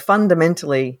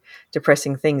fundamentally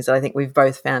depressing things that I think we've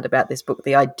both found about this book.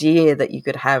 The idea that you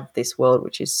could have this world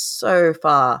which is so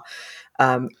far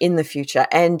in the future,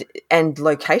 and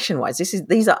location-wise,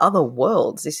 these are other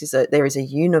worlds. There is a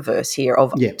universe here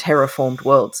of terraformed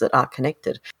worlds that are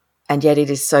connected. And yet it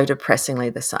is so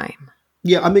depressingly the same.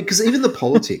 Yeah, I mean, because even the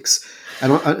politics,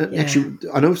 and actually,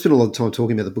 I know we've spent a lot of time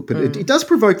talking about the book, but it does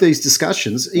provoke these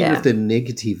discussions, even if they're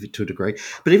negative to a degree.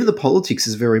 But even the politics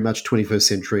is very much 21st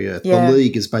century Earth. Yeah. The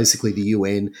League is basically the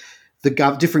UN, the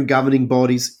different governing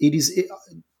bodies.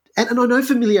 And I know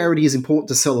familiarity is important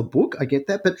to sell a book. I get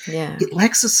that, but it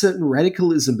lacks a certain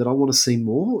radicalism that I want to see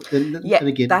more. And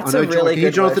again, that's a really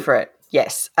good word for it.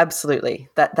 Yes, absolutely.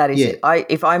 That is it.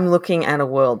 If I'm looking at a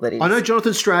world that is, I know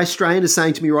Jonathan Strahan is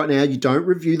saying to me right now, you don't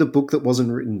review the book that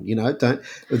wasn't written.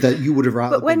 That you would have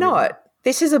rather. But we're not. Written.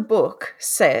 This is a book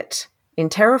set in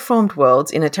terraformed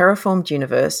worlds, in a terraformed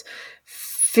universe,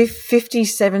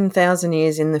 57,000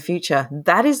 years in the future.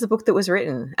 That is the book that was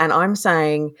written, and I'm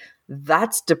saying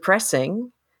that's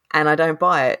depressing, and I don't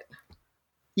buy it.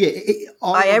 Yeah,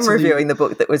 I am reviewing the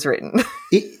book that was written.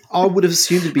 I would have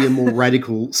assumed it'd be a more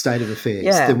radical state of affairs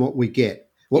than what we get.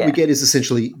 What we get is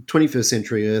essentially 21st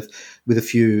century Earth with a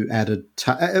few added,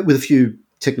 some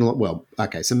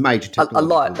major technological. A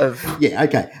lot of. Yeah,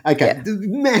 okay. Yeah.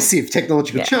 Massive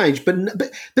technological change. But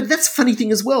that's a funny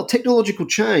thing as well. Technological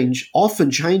change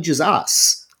often changes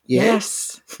us. Yeah?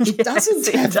 Yes. It doesn't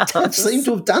seem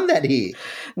to have done that here.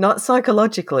 Not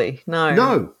psychologically, no.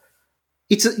 No.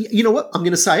 You know what? I'm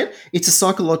going to say it. It's a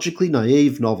psychologically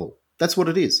naive novel. That's what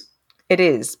it is. It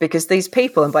is, because these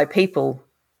people, and by people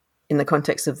in the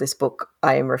context of this book,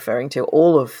 I am referring to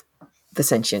all of the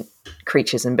sentient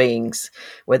creatures and beings,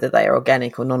 whether they are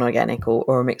organic or non-organic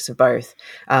or a mix of both.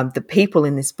 The people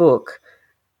in this book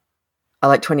are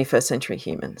like 21st century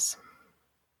humans.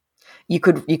 You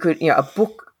could, a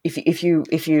book, if you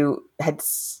had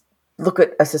look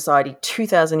at a society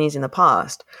 2,000 years in the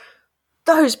past,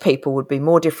 those people would be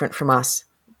more different from us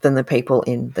than the people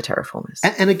in the Terraformers.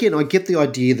 And again, I get the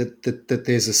idea that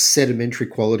there's a sedimentary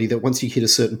quality, that once you hit a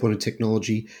certain point of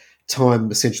technology, time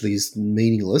essentially is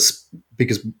meaningless,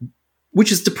 because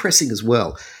which is depressing as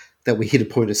well, that we hit a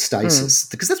point of stasis,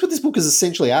 because that's what this book is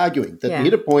essentially arguing, that we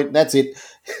hit a point, that's it,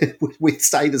 we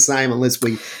stay the same unless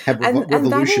we have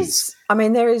revolutions.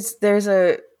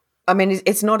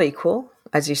 It's not equal,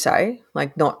 as you say,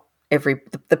 like not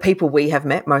the people we have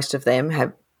met, most of them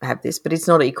have this, but it's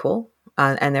not equal.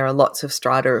 And there are lots of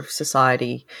strata of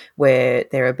society where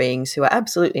there are beings who are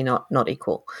absolutely not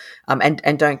equal,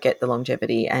 and don't get the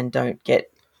longevity and don't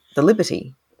get the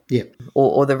liberty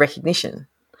or the recognition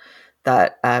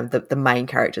that the main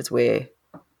characters we're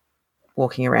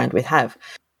walking around with have.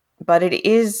 But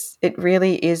it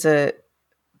really is I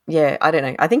don't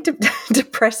know. I think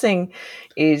depressing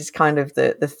is kind of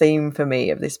the theme for me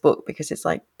of this book, because it's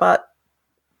like, but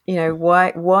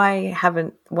why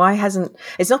haven't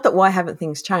it's not that why haven't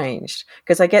things changed,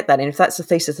 because I get that, and if that's the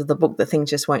thesis of the book, that things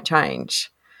just won't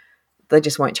change. They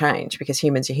just won't change, because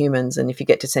humans are humans, and if you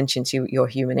get to sentience, you're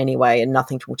human anyway, and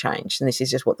nothing will change, and this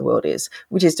is just what the world is,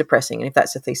 which is depressing. And if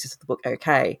that's the thesis of the book,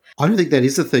 okay. I don't think that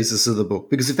is the thesis of the book,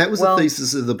 because if that was the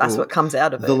thesis of the book, that's what comes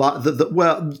out of it.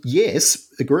 Well, yes,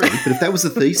 agreed, but if that was the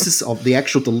thesis of the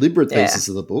actual deliberate thesis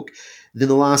of the book, then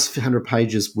the last 100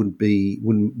 pages would be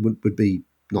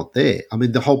not there. I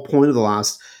mean, the whole point of the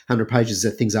last 100 pages is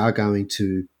that things are going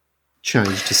to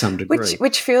change to some degree,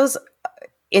 which feels,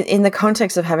 in the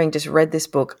context of having just read this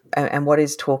book and what it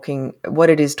is talking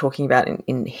about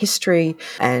in history,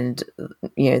 and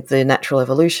the natural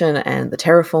evolution and the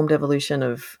terraformed evolution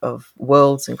of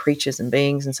worlds and creatures and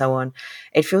beings and so on,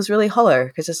 it feels really hollow,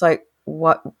 because it's like,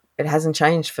 what? It hasn't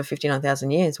changed for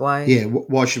 59,000 years. Why? Yeah,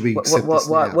 why should we accept this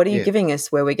now? What are you giving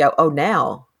us where we go, oh,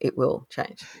 now it will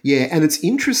change? Yeah, and it's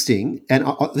interesting, and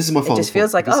this is my final point. It just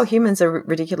feels like, humans are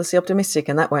ridiculously optimistic,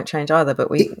 and that won't change either. But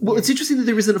it's interesting that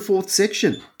there isn't a fourth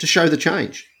section to show the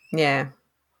change. Yeah,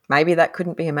 maybe that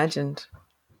couldn't be imagined.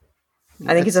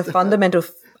 I think it's a fundamental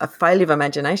failure of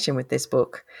imagination with this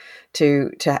book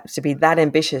to be that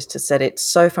ambitious, to set it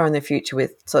so far in the future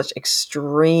with such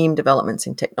extreme developments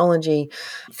in technology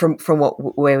from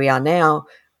where we are now,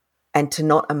 and to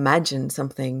not imagine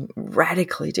something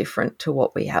radically different to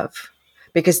what we have,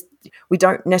 because we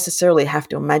don't necessarily have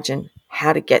to imagine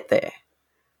how to get there.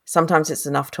 Sometimes it's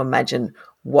enough to imagine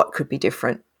what could be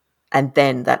different, and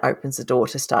then that opens the door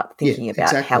to start thinking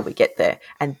about how we get there.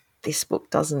 And this book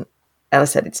doesn't. As I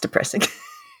said, it's depressing.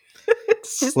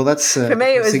 Well, that's for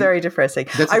me. It was very depressing.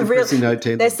 That's a depressing note,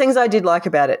 too. There's things I did like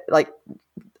about it. Like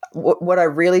what I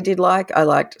really did like, I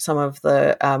liked some of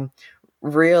the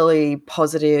really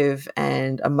positive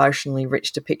and emotionally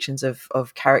rich depictions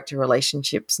of character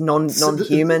relationships,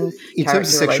 non-human in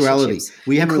terms of sexuality.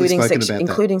 We haven't really spoken about that,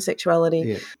 including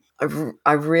sexuality. Yeah.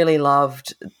 I really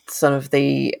loved some of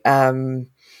the,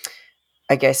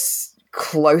 I guess,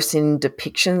 close-in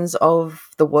depictions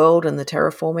of the world and the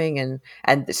terraforming,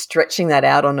 and stretching that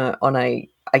out on a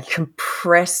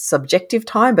compressed subjective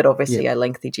time, but obviously a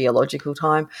lengthy geological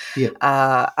time. Yeah.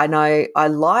 And I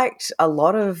liked a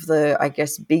lot of the, I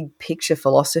guess, big picture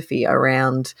philosophy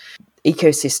around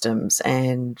ecosystems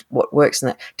and what works in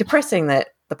that. Depressing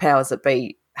that the powers that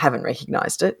be haven't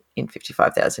recognised it in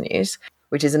 55,000 years,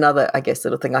 which is another, I guess,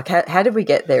 little thing. Like, how did we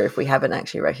get there if we haven't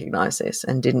actually recognised this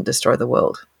and didn't destroy the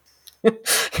world?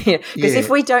 Because if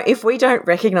we don't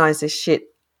recognize this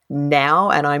shit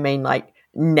now, and I mean like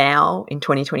now in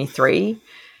 2023,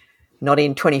 not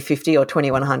in 2050 or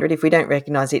 2100, if we don't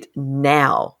recognize it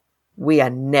now, we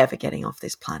are never getting off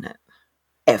this planet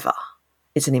ever.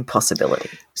 It's an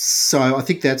impossibility. So I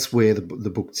think that's where the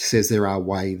book says there are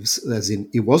waves, as in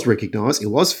it was recognized, it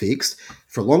was fixed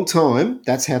for a long time.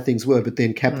 That's how things were, but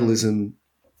then capitalism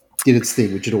did its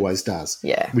thing, which it always does.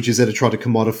 Which is that it tried to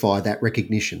commodify that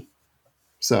recognition.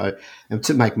 So, and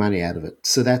to make money out of it.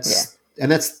 So that's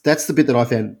the bit that I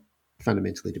found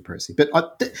fundamentally depressing.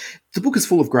 But the book is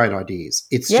full of great ideas.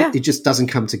 It just doesn't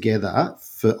come together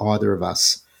for either of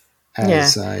us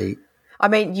as a. I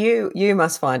mean, you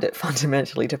must find it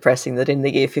fundamentally depressing that in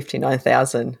the year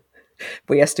 59,000,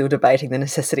 we are still debating the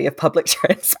necessity of public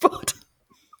transport.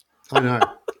 I know.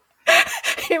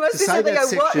 You must be sitting there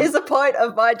going, what is the point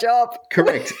of my job?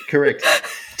 Correct.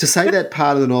 To say that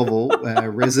part of the novel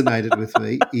resonated with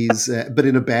me is, but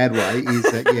in a bad way, is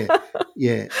that,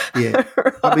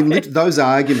 Right. I mean, those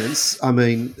arguments, I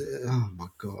mean, oh my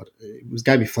God, it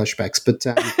gave me flashbacks, but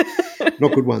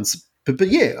not good ones. But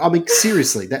yeah, I mean,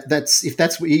 seriously,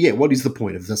 what is the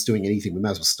point of us doing anything? We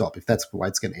may as well stop if that's the way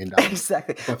it's going to end up.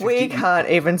 Exactly. We can't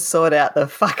even sort out the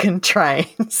fucking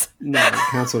trains. No, we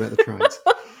can't sort out the trains.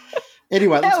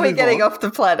 Anyway, how are we getting off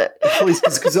the planet? Please,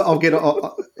 because I'll get.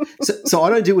 So I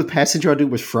don't deal with passenger; I deal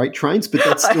with freight trains. But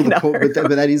that's still the point. But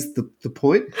that is the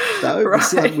point, though.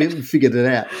 Right. We haven't figured it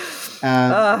out.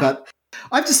 But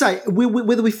I have to say,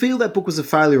 whether we feel that book was a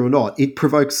failure or not, it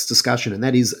provokes discussion, and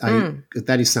that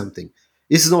is something.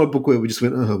 This is not a book where we just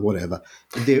went, oh, whatever.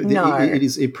 No.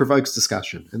 It provokes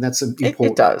discussion, and that's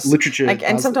important. It does. Literature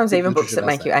and sometimes even books that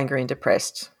make you angry and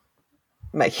depressed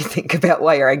make you think about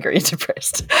why you're angry and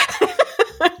depressed.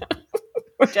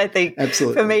 Which I think,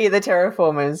 for me, the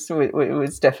Terraformers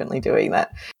was definitely doing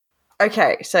that.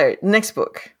 Okay, so next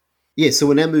book. Yeah, so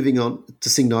we're now moving on to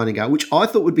Sing Nightingale, which I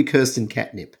thought would be Kirsten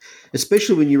Catnip,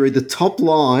 especially when you read the top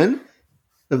line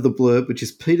of the blurb, which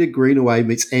is Peter Greenaway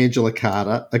meets Angela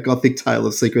Carter, a gothic tale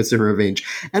of secrets and revenge.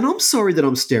 And I'm sorry that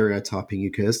I'm stereotyping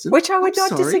you, Kirsten. Which I would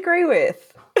not disagree with.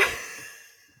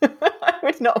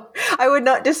 I would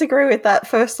not disagree with that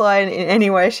first line in any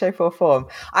way, shape or form.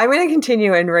 I'm going to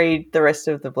continue and read the rest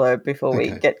of the blurb before we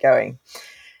get going.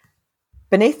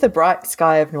 Beneath the bright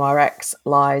sky of Noirax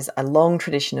lies a long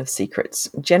tradition of secrets.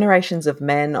 Generations of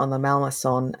men on the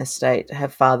Malmaison estate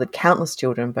have fathered countless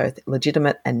children, both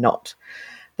legitimate and not.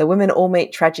 The women all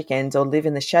meet tragic ends or live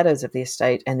in the shadows of the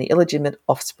estate, and the illegitimate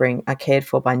offspring are cared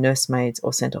for by nursemaids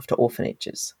or sent off to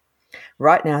orphanages.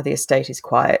 Right now the estate is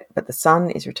quiet, but the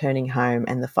son is returning home,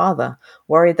 and the father,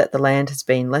 worried that the land has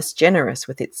been less generous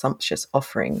with its sumptuous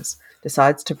offerings,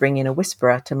 decides to bring in a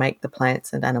whisperer to make the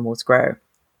plants and animals grow.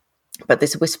 But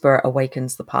this whisperer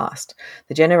awakens the past.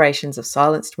 The generations of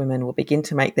silenced women will begin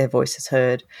to make their voices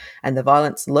heard, and the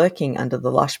violence lurking under the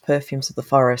lush perfumes of the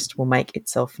forest will make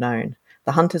itself known.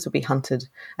 The hunters will be hunted,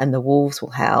 and the wolves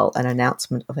will howl an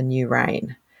announcement of a new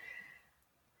reign.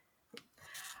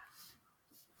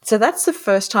 So that's the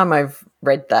first time I've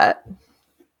read that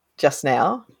just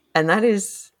now, and that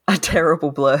is a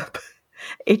terrible blurb.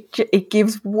 It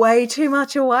gives way too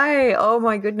much away. Oh,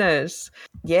 my goodness.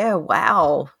 Yeah,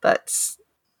 wow. That's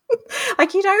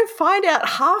like you don't find out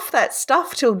half that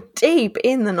stuff till deep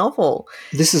in the novel.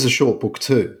 This is a short book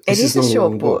too. It is a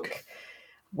short book.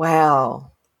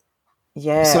 Wow.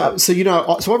 Yeah.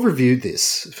 So I've reviewed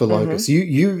this for Locus.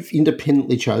 You've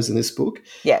independently chosen this book.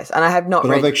 Yes, and I have not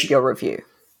read your review.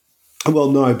 Well,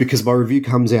 no, because my review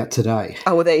comes out today.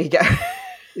 Oh, well, there you go.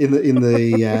 in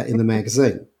the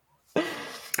magazine.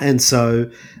 And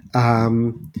so I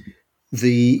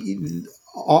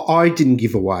didn't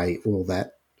give away all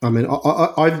that. I mean,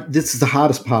 this is the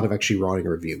hardest part of actually writing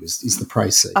a review is the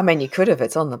précis. I mean, you could have.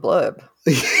 It's on the blurb.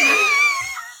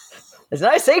 There's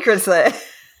no secrets there.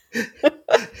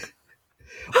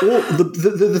 Or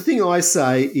the thing I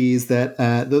say is that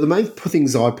the main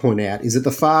things I point out is that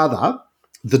the father,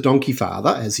 the donkey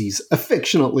father, as he's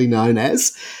affectionately known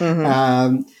as,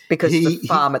 because the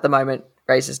farm at the moment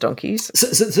raises donkeys.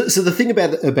 So the thing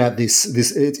about this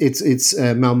it's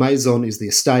Malmaison is the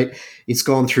estate. It's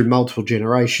gone through multiple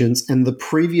generations, and the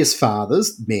previous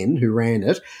fathers, men who ran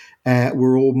it,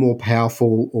 were all more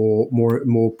powerful or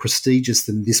more prestigious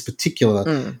than this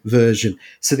particular version.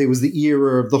 So there was the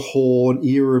era of the horn,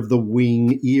 era of the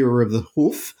wing, era of the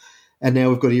hoof, and now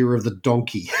we've got era of the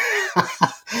donkey.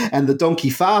 And the donkey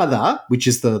father, which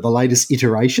is the latest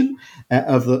iteration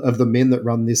of the men that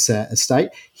run this estate,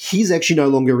 he's actually no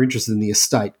longer interested in the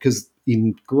estate because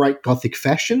in great Gothic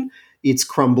fashion, it's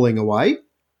crumbling away.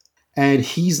 And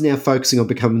he's now focusing on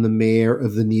becoming the mayor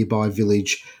of the nearby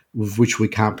village, which we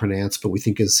can't pronounce, but we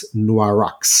think is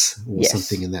Noirax or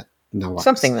something in that. Noirax.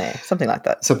 Something like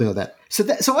that. Something like that.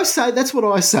 So I say that's what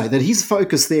I say, that he's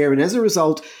focused there, and as a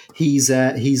result, he's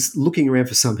looking around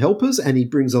for some helpers, and he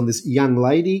brings on this young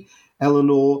lady,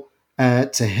 Eleanor,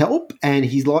 to help, and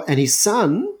his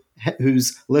son,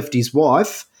 who's left his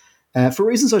wife, for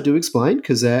reasons I do explain,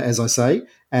 because as I say,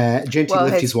 Genty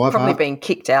left his wife. Probably been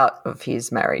kicked out of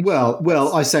his marriage.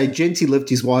 Well, I say Genty left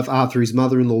his wife after his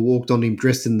mother-in-law walked on him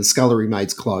dressed in the scullery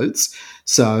maid's clothes.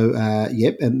 So,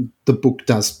 and the book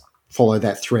does follow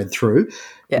that thread through,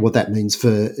 what that means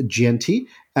for Genty.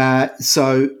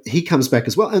 So he comes back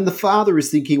as well. And the father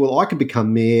is thinking, well, I can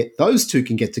become mayor. Those two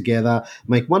can get together,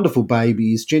 make wonderful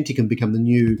babies. Genty can become the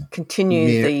new continue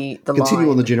mayor, the continue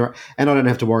line. On the generation. And I don't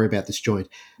have to worry about this joint.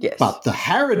 Yes. But the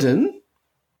Harridan,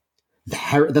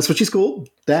 that's what she's called.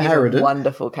 Harridan. A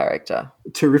wonderful character.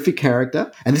 Terrific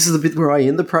character. And this is the bit where I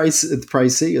end the praise.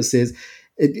 It says,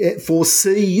 it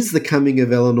foresees the coming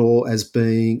of Eleanor as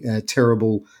being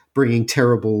terrible, bringing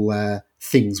terrible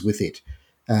things with it.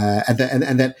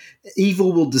 And that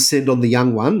evil will descend on the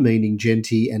young one, meaning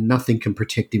Genty, and nothing can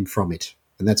protect him from it.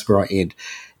 And that's where I end.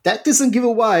 That doesn't give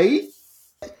away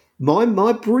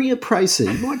my brilliant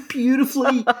précis, my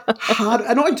beautifully hard,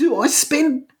 and I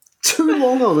spend too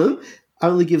long on it,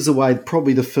 only gives away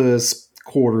probably the first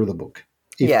quarter of the book.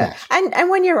 Yeah, and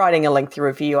when you're writing a lengthy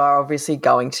review, you are obviously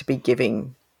going to be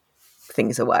giving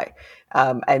things away.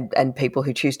 And people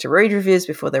who choose to read reviews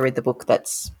before they read the book,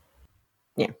 that's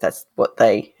that's what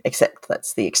they accept.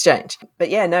 That's the exchange. But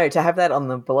yeah, no, to have that on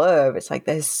the blurb, it's like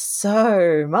there's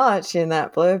so much in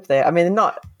that blurb there. I mean,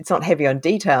 it's not heavy on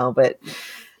detail, but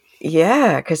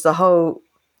yeah, because the whole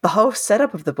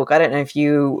setup of the book, I don't know if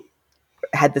you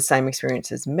had the same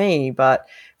experience as me, but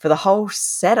for the whole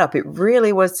setup, it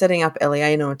really was setting up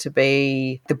Eleanor to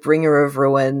be the bringer of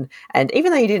ruin. And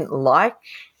even though you didn't like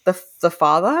the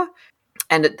father,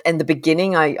 and at the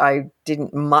beginning, I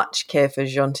didn't much care for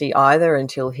Jonty either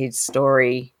until his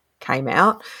story came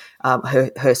out.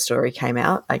 Her story came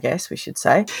out, I guess we should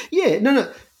say. Yeah,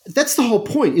 no. That's the whole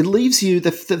point. It leaves you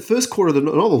the first quarter of the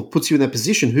novel puts you in that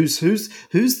position. Who's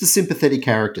the sympathetic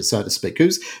character, so to speak?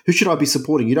 Who should I be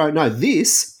supporting? You don't know.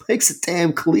 This makes it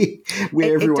damn clear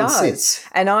where everyone sits.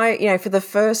 And I, for the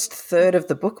first third of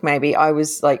the book, maybe I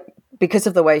was like, because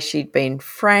of the way she'd been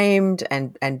framed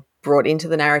and brought into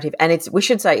the narrative, and we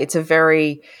should say it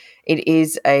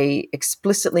is a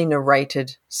explicitly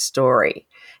narrated story,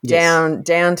 yes.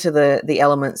 down to the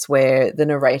elements where the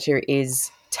narrator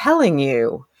is telling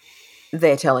you.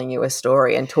 They're telling you a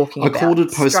story and talking about called it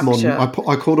postmodern. Structure.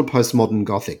 I called it postmodern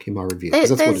Gothic in my review, because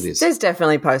that's what it is. There's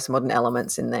definitely postmodern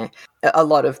elements in there, a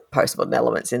lot of postmodern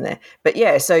elements in there. But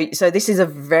yeah, so this is a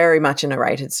very much a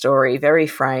narrated story, very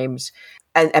framed,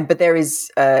 but there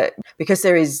is because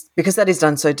that is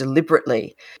done so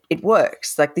deliberately, it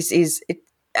works. Like this is it.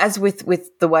 As with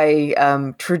the way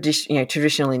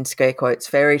traditional in scare quotes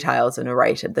fairy tales are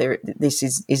narrated, this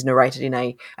is narrated in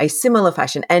a similar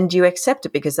fashion, and you accept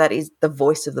it because that is the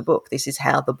voice of the book. This is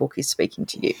how the book is speaking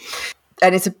to you,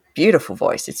 and it's a beautiful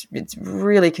voice. It's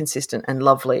really consistent and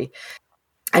lovely,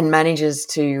 and manages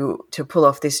to pull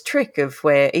off this trick of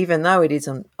where even though it is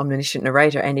an omniscient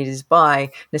narrator and it is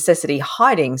by necessity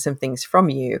hiding some things from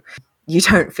you, you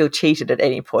don't feel cheated at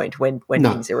any point when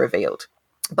things are revealed.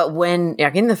 But when,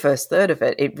 in the first third of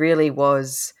it, it really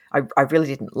was, I really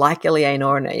didn't like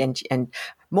Eleanor, and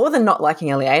more than not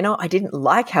liking Eleanor, I didn't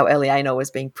like how Eleanor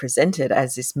was being presented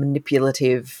as this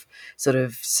manipulative, sort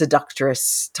of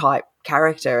seductress type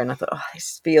character. And I thought,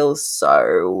 this feels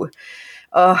so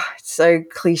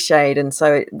cliched. And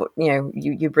so,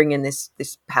 you bring in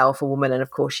this powerful woman, and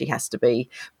of course she has to be.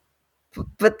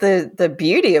 But the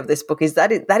beauty of this book is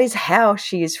that is how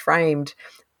she is framed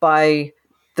by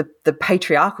the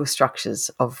patriarchal structures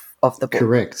of the book.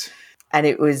 Correct. And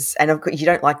it was, and of course you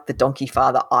don't like the donkey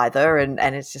father either. And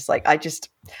it's just like, I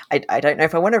don't know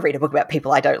if I want to read a book about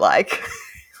people I don't like.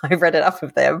 I've read enough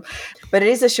of them, but it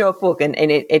is a short book, and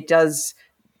it does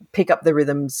pick up the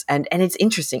rhythms, and it's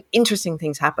interesting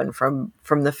things happen from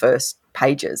the first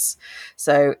pages.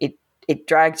 So it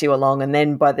drags you along. And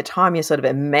then by the time you're sort of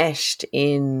enmeshed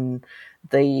in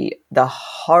the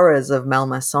horrors of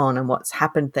Malmaison and what's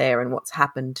happened there, and what's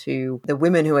happened to the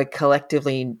women who are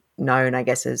collectively known, I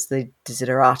guess, as the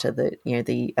desiderata,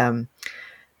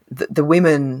 the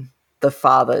women the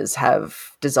fathers have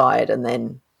desired and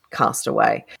then cast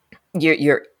away.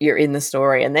 You're in the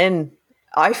story, and then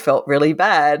I felt really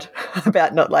bad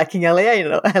about not liking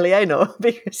Eleanor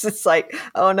because it's like,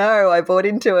 oh no, I bought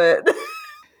into it.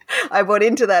 I bought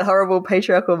into that horrible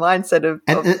patriarchal mindset of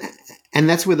and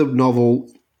that's where the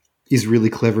novel is really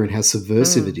clever and how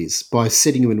subversive it is, by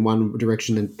setting you in one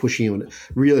direction and pushing you in it.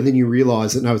 And then you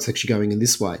realise that no, it's actually going in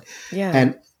this way.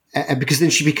 Yeah. And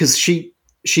because she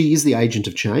is the agent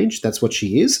of change. That's what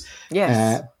she is.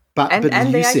 Yes. But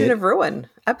the agent of ruin.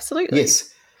 Absolutely.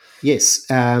 Yes.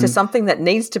 To something that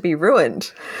needs to be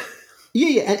ruined.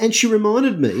 Yeah, and she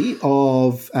reminded me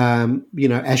of,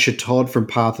 Asher Todd from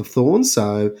Path of Thorns,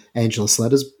 so Angela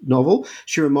Slatter's novel.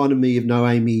 She reminded me of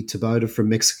Noemi Taboda from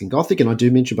Mexican Gothic, and I do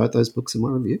mention both those books in my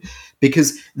review,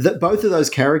 because both of those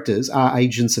characters are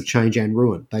agents of change and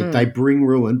ruin. They bring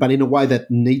ruin, but in a way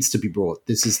that needs to be brought.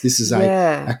 This is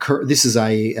a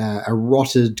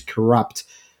rotted, corrupt,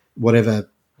 whatever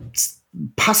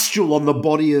pustule on the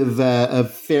body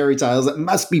of fairy tales that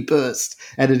must be burst,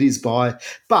 and it is by.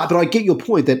 But I get your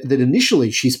point that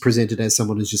initially she's presented as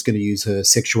someone who's just going to use her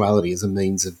sexuality as a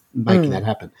means of making that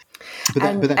happen. But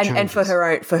that and for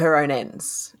her own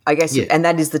ends, I guess. Yeah. And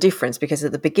that is the difference, because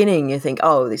at the beginning you think,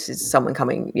 oh, this is someone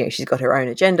coming. She's got her own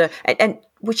agenda, and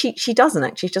which she doesn't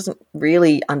actually. She doesn't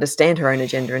really understand her own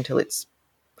agenda until it's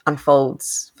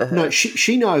unfolds for her. No,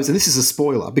 she knows, and this is a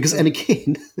spoiler because, and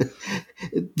again,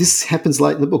 this happens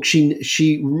late in the book. She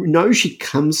knows she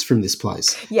comes from this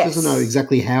place. Yes. She doesn't know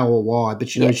exactly how or why, but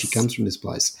she knows she comes from this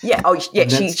place. Yeah. Oh, yeah.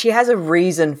 She has a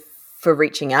reason for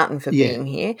reaching out and for being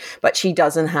here, but she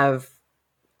doesn't have.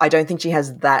 I don't think she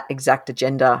has that exact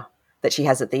agenda that she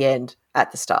has at the end,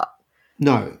 at the start.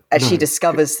 No. As she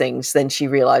discovers things, then she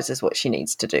realizes what she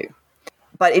needs to do.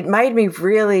 But it made me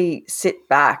really sit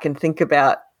back and think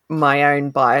about my own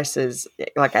biases,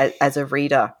 like as a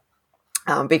reader.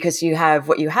 Because you have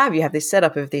what you have this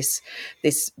setup of this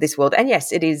world, and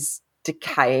yes, it is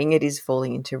decaying, it is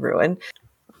falling into ruin,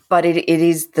 but it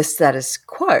is the status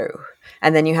quo.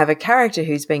 And then you have a character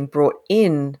who's being brought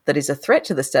in that is a threat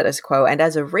to the status quo. And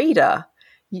as a reader,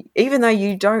 even though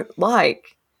you don't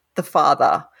like the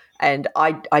father, and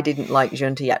I didn't like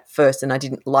Junti at first, and I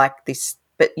didn't like this,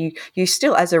 but you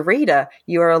still, as a reader,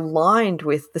 you are aligned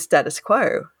with the status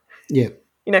quo. Yeah.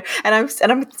 And I'm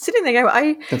sitting there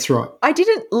going, that's right. I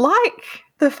didn't like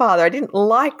the father. I didn't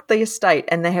like the estate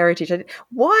and the heritage.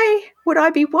 Why would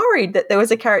I be worried that there was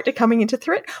a character coming into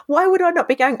threat? Why would I not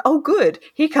be going, oh, good,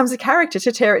 here comes a character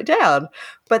to tear it down?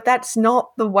 But that's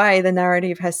not the way the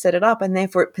narrative has set it up, and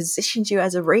therefore it positions you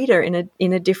as a reader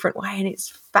in a different way, and it's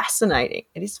fascinating.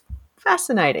 It is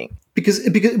fascinating because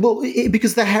the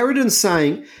Harridan's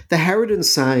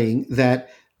saying that.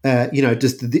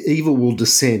 Just the evil will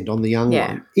descend on the young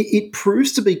one. It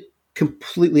proves to be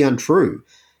completely untrue.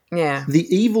 Yeah. The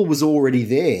evil was already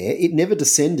there. It never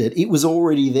descended. It was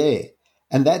already there.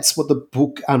 And that's what the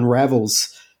book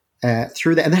unravels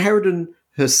through that. And the Harridan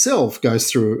herself goes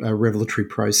through a revelatory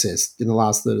process in the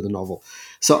last third of the novel.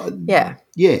 So yeah.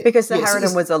 Because the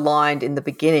Harridan was aligned in the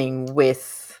beginning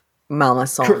with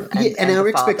Malmaison. And our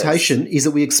expectation is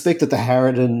that we expect that the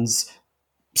Harridan's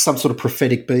some sort of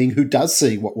prophetic being who does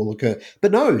see what will occur.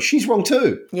 But no, she's wrong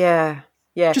too. Yeah.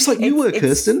 Just like you were,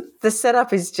 Kirsten. The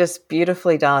setup is just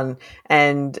beautifully done.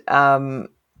 And I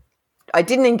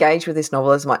didn't engage with this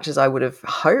novel as much as I would have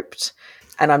hoped.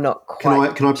 And I'm not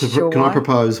quite sure Can I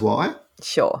propose why?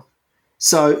 Sure.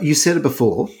 So you said it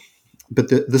before, but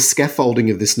the scaffolding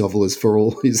of this novel is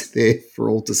there for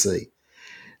all to see.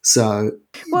 So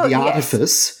the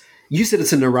artifice... You said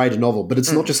it's a narrator novel, but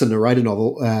it's not just a narrator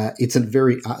novel. It's a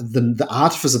very the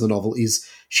artifice of the novel is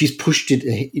she's pushed it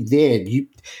there.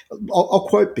 I'll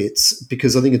quote bits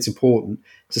because I think it's important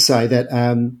to say that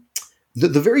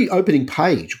the very opening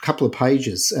page, a couple of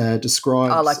pages,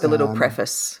 describes. Oh, like the little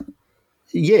preface.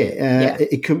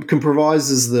 It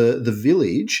compromises the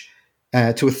village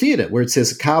to a theatre where it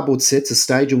says a cardboard set's a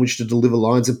stage on which to deliver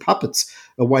lines of puppets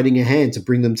awaiting a hand to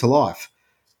bring them to life,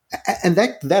 and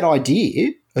that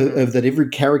idea. Of that every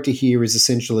character here is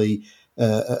essentially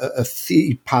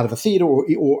part of a theatre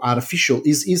or artificial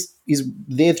is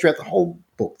there throughout the whole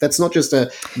book. That's not just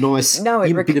a nice bit of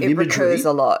imagery. It recurs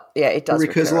a lot. Yeah, it does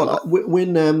recur a lot.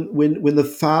 When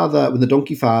the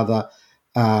donkey father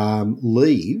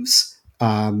leaves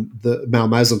the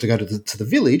Malmaison to go to the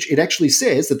village, it actually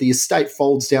says that the estate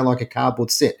folds down like a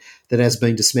cardboard set that has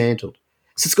been dismantled.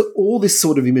 So it's got all this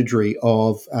sort of imagery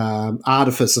of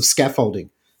artifice, of scaffolding.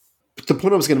 The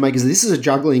point I was going to make is this is a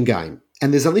juggling game,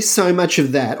 and there's only so much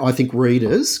of that I think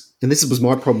readers, and this was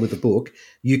my problem with the book,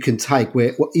 you can take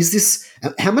where, is this,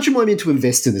 how much am I meant to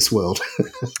invest in this world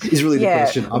is really the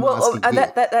question I'm asking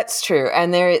here. That's true,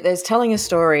 and there's telling a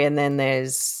story, and then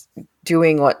there's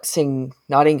doing what Sing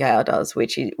Nightingale does,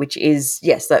 which is,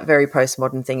 yes, that very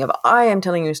postmodern thing of I am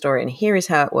telling you a story, and here is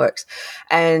how it works.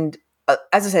 And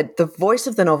as I said, the voice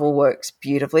of the novel works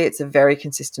beautifully. It's a very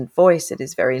consistent voice. It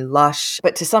is very lush,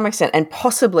 but to some extent, and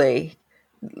possibly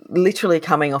literally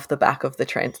coming off the back of the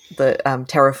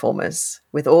Terraformers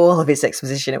with all of its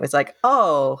exposition, it was like,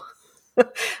 oh,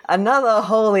 another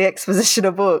wholly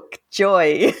expositional book,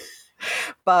 joy.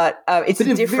 But it's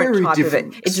a different type of it.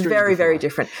 It's very, very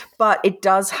different. But it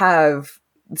does have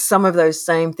some of those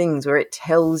same things where it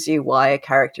tells you why a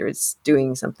character is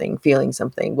doing something, feeling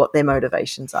something, what their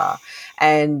motivations are.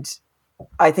 And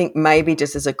I think maybe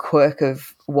just as a quirk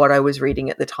of what I was reading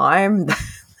at the time,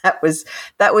 that was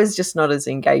just not as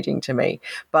engaging to me.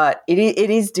 But it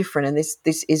is different, and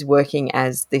this is working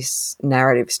as this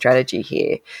narrative strategy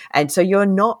here. And so you're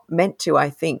not meant to, I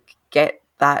think, get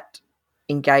that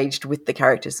engaged with the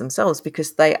characters themselves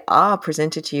because they are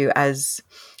presented to you as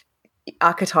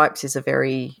archetypes is a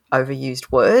very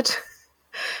overused word,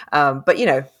 but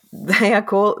they are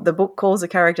called. The book calls a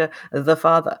character the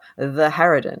father, the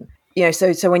Harridan.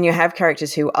 So when you have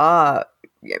characters who are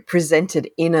presented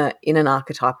in an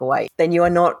archetypal way, then you are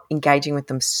not engaging with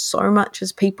them so much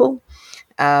as people.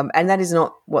 And that is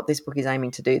not what this book is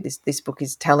aiming to do. This book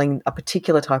is telling a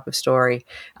particular type of story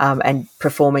and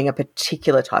performing a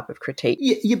particular type of critique.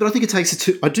 Yeah, but I think it takes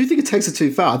it I do think it takes it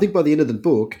too far. I think by the end of the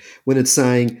book, when it's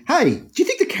saying, "Hey, do you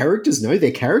think the characters know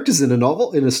their characters in a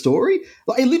novel, in a story?"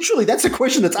 Like, literally, that's a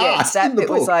question that's asked in the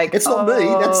book. Was like, it's not me.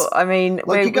 That's, I mean,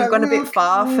 we've gone a bit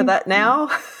far for that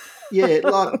now. Yeah,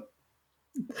 like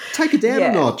take it down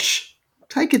a notch.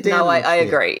 Take it down. No, I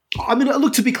agree. I mean,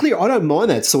 look, to be clear, I don't mind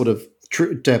that sort of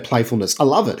playfulness. I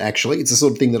love it, actually. It's the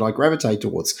sort of thing that I gravitate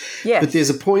towards. Yes. But there's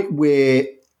a point where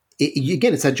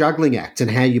again, it's a juggling act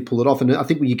and how you pull it off. And I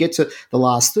think when you get to the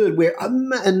last third, where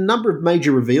a number of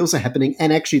major reveals are happening,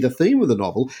 and actually the theme of the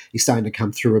novel is starting to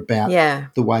come through about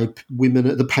the way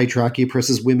women, the patriarchy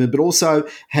oppresses women, but also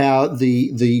how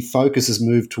the focus has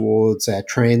moved towards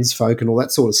trans folk and all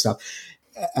that sort of stuff.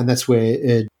 And that's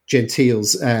where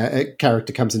Gentile's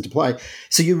character comes into play.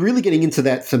 So you're really getting into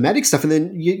that thematic stuff, and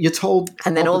then you're told...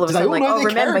 And then all of a sudden, like,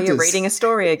 remember, characters. You're reading a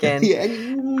story again. Yeah,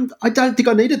 and I don't think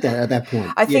I needed that at that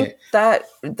point. I think that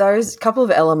those couple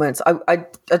of elements, I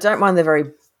don't mind the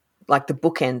very, like, the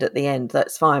bookend at the end,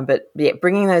 that's fine, but yeah,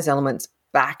 bringing those elements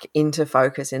back into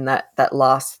focus in that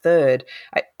last third,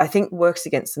 I think works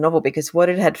against the novel, because what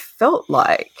it had felt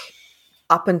like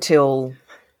up until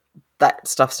that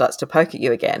stuff starts to poke at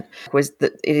you again was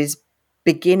that it is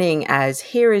beginning as,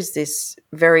 here is this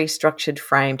very structured,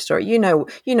 framed story. You know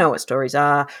what stories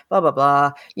are, blah blah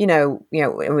blah. And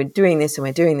we're doing this and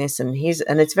we're doing this, and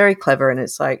it's very clever, and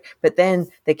it's like, but then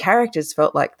the characters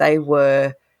felt like they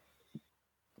were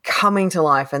coming to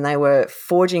life and they were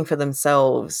forging for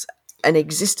themselves an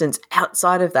existence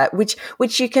outside of that,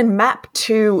 which you can map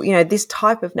to, this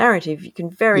type of narrative. You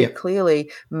can very clearly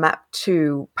map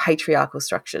to patriarchal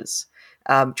structures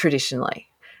traditionally.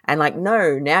 And like,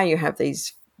 no, now you have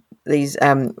these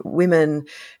women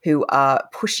who are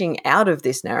pushing out of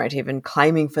this narrative and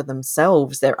claiming for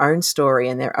themselves their own story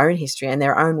and their own history and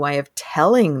their own way of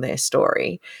telling their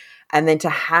story. And then to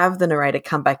have the narrator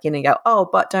come back in and go, oh,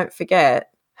 but don't forget.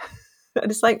 And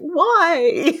it's like,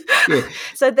 why? Yeah.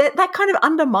 So that kind of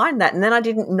undermined that. And then I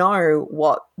didn't know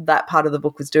what that part of the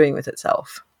book was doing with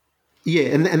itself. Yeah,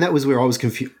 and that was where I was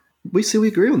confused. We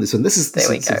agree on this one. This is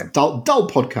a dull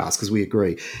podcast because we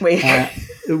agree. We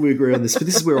agree on this. But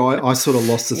this is where I sort of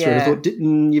lost the thread. I thought,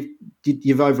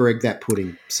 you've over-egged that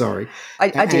pudding. Sorry.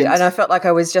 I did. And I felt like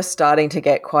I was just starting to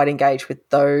get quite engaged with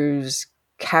those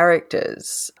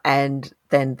characters. And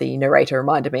then the narrator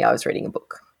reminded me I was reading a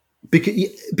book.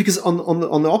 Because on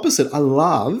the opposite, I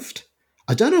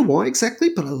don't know why exactly,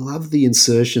 but I love the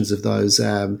insertions of those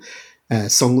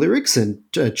song lyrics and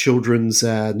children's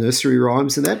nursery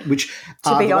rhymes and that, which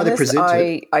to be honest,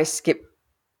 I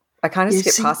kind of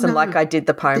skip past them like I did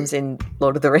the poems in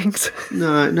Lord of the Rings.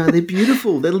 No, they're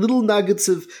beautiful. They're little nuggets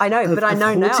of I know, but I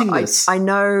know now. I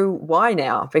know why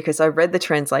now, because I read the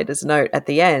translator's note at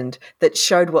the end that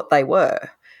showed what they were.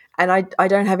 And I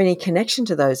don't have any connection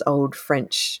to those old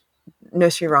French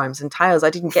nursery rhymes and tales. I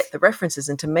didn't get the rereferences,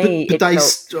 and to me,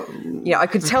 I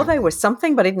could tell they were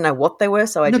something, but I didn't know what they were.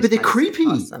 So but they're creepy.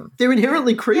 They're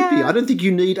inherently creepy. Yeah. I don't think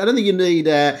you need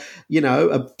a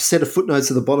set of footnotes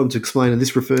at the bottom to explain. And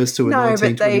this refers to a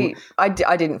 1921. But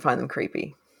I didn't find them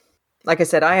creepy. Like I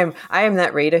said, I am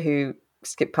that reader who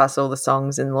skipped past all the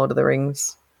songs in Lord of the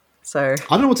Rings. So I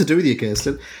don't know what to do with you,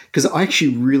 Kirsten, because I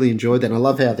actually really enjoyed that. And I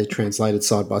love how they're translated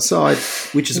side by side,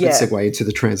 which is a good segue into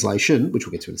the translation, which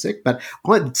we'll get to in a sec. But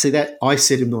I see that I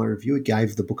said in my review, it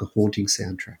gave the book a haunting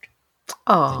soundtrack.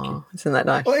 Oh, isn't that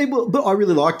nice? But I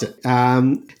really liked it.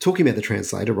 Talking about the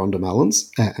translator, Rhonda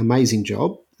Mullins, amazing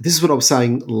job. This is what I was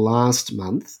saying last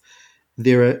month.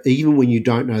 There are, even when you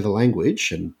don't know the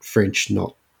language, and French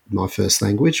not my first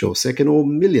language or second or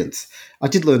millionth. I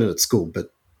did learn it at school,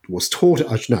 but was taught it.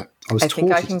 I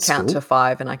think I can count to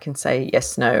 5 and I can say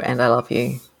yes, no, and I love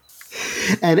you.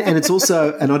 And it's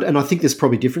also, and I think there's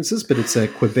probably differences, but it's a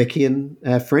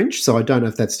Quebecian French, so I don't know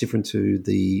if that's different to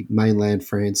the mainland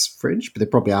France French, but there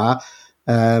probably are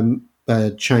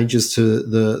changes to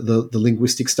the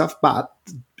linguistic stuff. But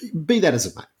be that as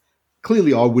it may,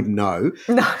 clearly I wouldn't know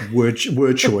word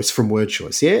choice from word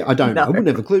choice. Yeah, I don't know. I wouldn't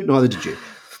have a clue. Neither did you.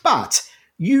 But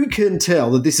you can tell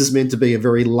that this is meant to be a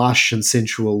very lush and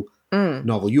sensual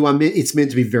novel. It's meant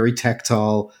to be very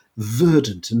tactile,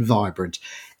 verdant and vibrant,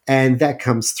 and that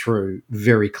comes through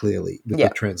very clearly with the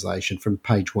translation from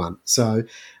page 1. So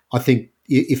I think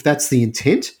if that's the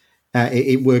intent,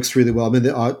 it works really well. I mean,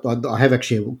 I have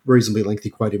actually a reasonably lengthy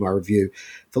quote in my review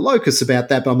for Locus about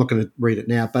that, but I'm not going to read it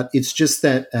now. But it's just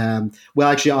that,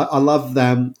 I love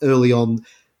early on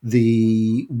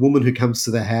the woman who comes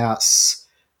to the house,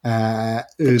 the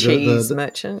cheese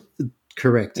merchant.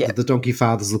 Correct. Yep. The donkey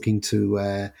father's looking to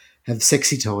have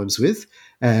sexy times with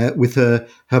her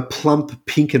plump,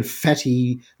 pink and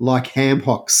fatty like ham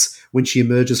hocks when she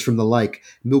emerges from the lake.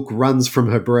 Milk runs from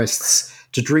her breasts.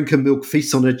 To drink her milk,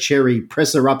 feast on her cherry,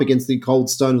 press her up against the cold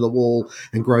stone of the wall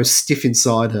and grow stiff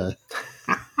inside her.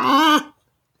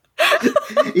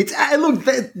 It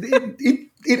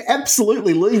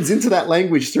absolutely leans into that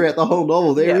language throughout the whole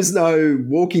novel. There is no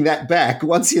walking that back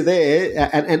once you're there.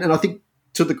 And I think,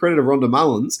 to the credit of Rhonda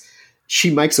Mullins,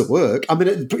 she makes it work. I mean,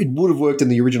 it would have worked in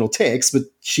the original text, but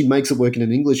she makes it work in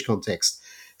an English context.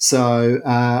 So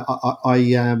I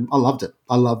loved it.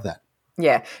 I love that.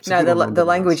 Yeah, So no, the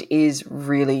language is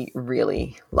really,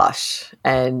 really lush,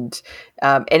 and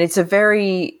it's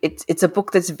it's a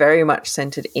book that's very much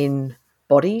centered in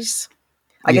bodies.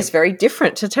 I guess very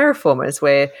different to Terraformers,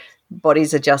 where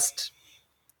bodies are just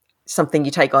something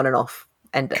you take on and off,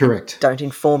 and don't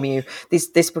inform you.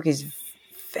 This book is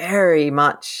very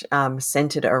much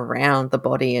centered around the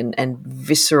body and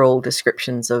visceral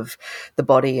descriptions of the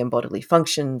body and bodily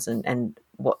functions and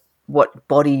what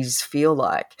bodies feel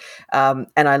like. And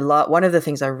one of the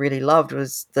things I really loved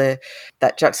was that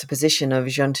juxtaposition of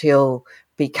Gentile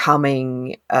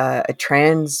becoming a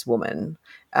trans woman,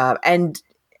 and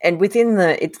within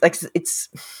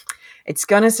it's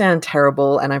going to sound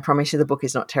terrible, and I promise you the book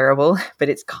is not terrible, but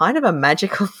it's kind of a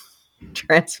magical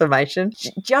transformation.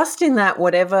 Just in that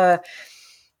whatever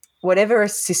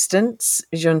assistance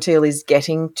Gentile is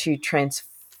getting to change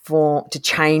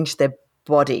their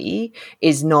body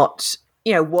is not,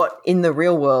 what in the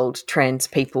real world trans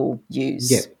people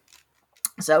use. Yeah.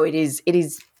 So it is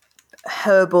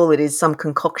herbal. It is some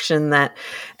concoction that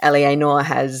Eleanor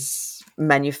has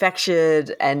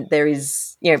manufactured, and there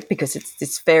is, because it's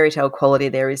this fairy tale quality,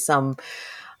 there is some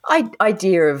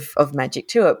idea of magic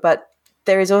to it, but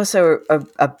there is also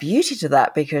a beauty to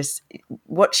that, because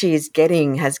what she is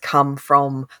getting has come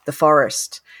from the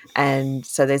forest, and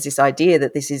so there's this idea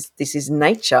that this is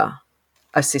nature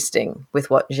assisting with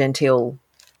what Gentile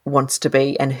wants to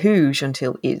be and who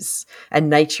Gentile is, and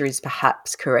nature is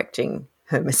perhaps correcting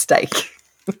her mistake.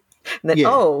 And then,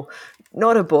 oh,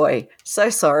 not a boy, so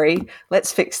sorry,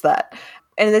 let's fix that.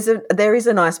 And there is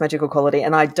a nice magical quality,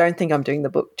 and I don't think I'm doing the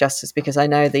book justice, because I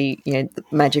know the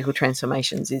magical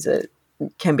transformations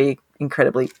can be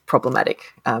incredibly problematic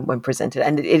when presented,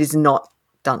 and it is not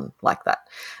done like that.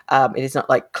 It is not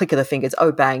like click of the fingers,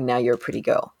 oh bang, now you're a pretty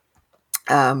girl.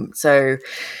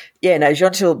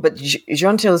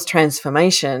 Gentile's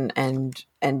transformation and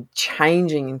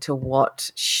changing into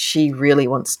what she really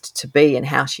wants to be and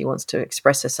how she wants to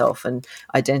express herself and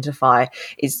identify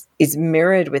is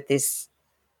mirrored with this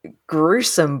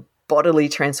gruesome bodily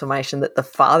transformation that the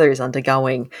father is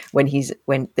undergoing when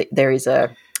there is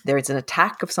an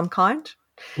attack of some kind.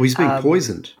 Well, he's being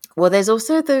poisoned. Well, there's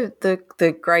also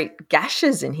the great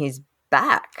gashes in his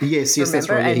back. Yes, that's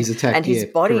right. Yeah, he's attacked, and his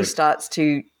body starts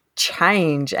to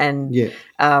change, and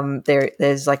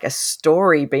there's like a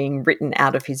story being written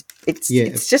out of his. It's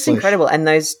just flesh. Incredible, and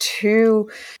those two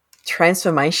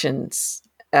transformations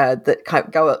that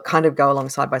kind of go along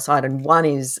side by side, and one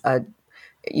is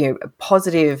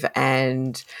positive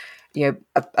and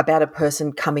about a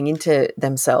person coming into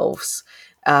themselves,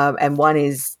 and one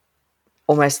is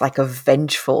almost like a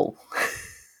vengeful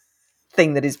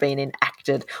thing that is being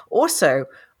enacted also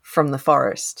from the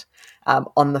forest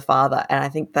on the father. And I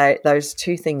think those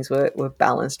two things were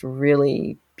balanced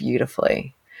really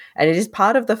beautifully, and it is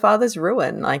part of the father's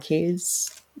ruin. Like he's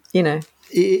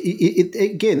It,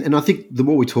 again, and I think the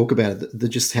more we talk about it,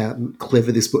 just how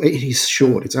clever this book. It is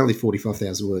short; it's only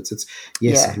 45,000 words. It's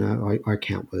I know I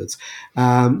count words,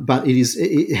 but it is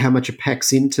how much it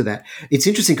packs into that. It's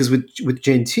interesting because with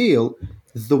Gentile,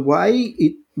 the way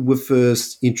it were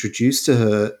first introduced to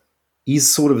her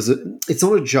is sort of it's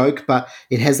not a joke, but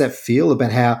it has that feel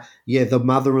about how the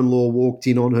mother-in-law walked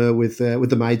in on her with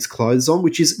the maid's clothes on,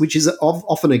 which is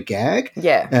often a gag,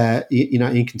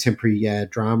 in contemporary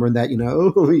drama, and that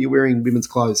oh, you're wearing women's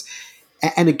clothes,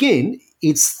 and again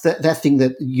it's that thing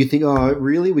that you think, oh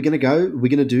really, we're going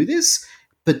to do this,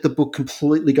 but the book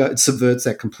completely subverts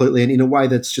that completely, and in a way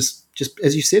that's just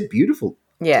as you said, beautiful,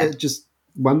 just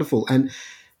wonderful,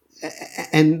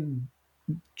 and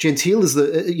Gentile is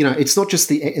it's not just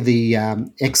the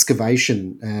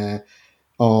excavation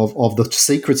of the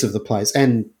secrets of the place,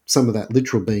 and some of that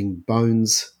literal being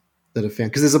bones that are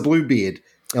found, because there's a Bluebeard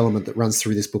element that runs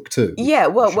through this book too. Yeah,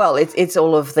 well, it's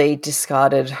all of the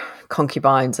discarded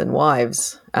concubines and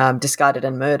wives, discarded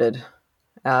and murdered.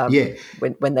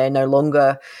 When they're no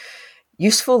longer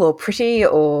useful or pretty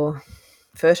or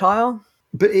fertile.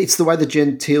 But it's the way the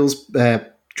Gentile's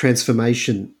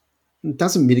transformation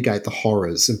doesn't mitigate the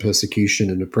horrors and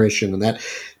persecution and oppression and that,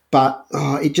 but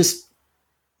it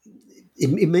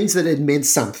means that it meant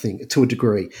something to a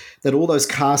degree, that all those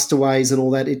castaways and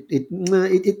all that, it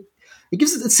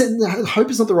gives it hope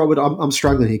is not the right word. I'm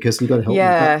struggling here, Kirsten, you've got to help me.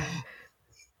 Yeah.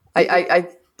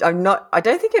 I'm not, I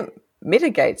don't think it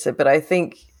mitigates it, but I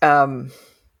think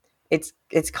it's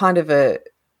kind of this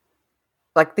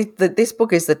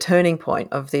book is the turning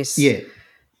point of this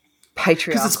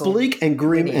patriarchal. Because it's bleak and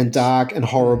grim and dark and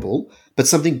horrible, but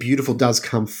something beautiful does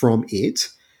come from it.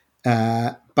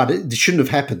 But it shouldn't have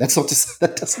happened. That's not just,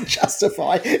 that doesn't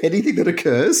justify anything that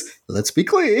occurs. Let's be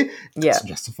clear. It doesn't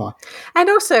justify. And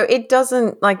also, it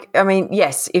doesn't,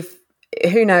 yes,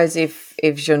 who knows if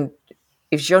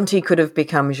Gentil could have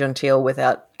become Gentil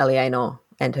without Aliénor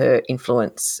and her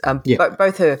influence.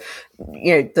 Both her,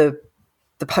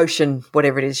 the potion,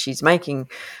 whatever it is she's making,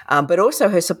 but also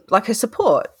her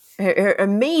support, her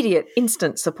immediate,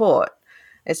 instant support.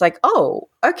 It's like, oh,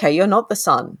 okay, you're not the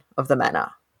son of the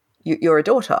manor. You're a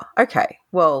daughter. Okay,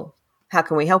 well, how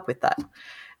can we help with that?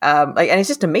 And it's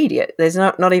just immediate. There's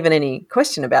not even any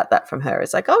question about that from her.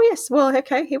 It's like, oh, yes, well,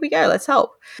 okay, here we go. Let's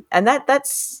help. And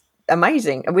that's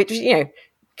amazing, which,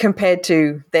 compared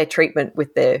to their treatment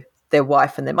with their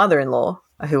wife and their mother-in-law,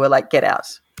 who were like, get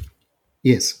out.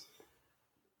 Yes.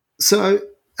 So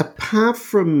apart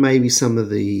from maybe some of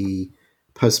the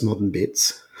postmodern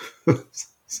bits,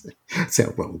 that's how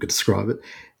I'm going to describe it,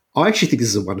 I actually think this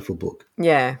is a wonderful book.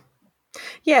 Yeah.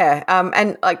 Yeah.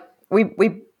 And like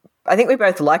I think we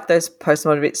both like those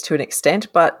postmodern bits to an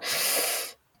extent, but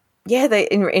yeah, they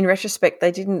in retrospect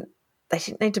they didn't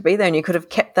need to be there, and you could have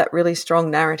kept that really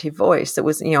strong narrative voice that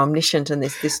was, omniscient and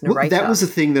this narrator. Well, that was the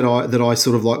thing that I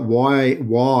sort of like.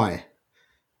 Why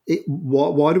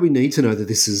do we need to know that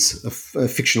this is a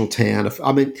fictional town?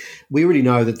 I mean, we already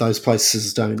know that those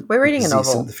places don't. We're reading a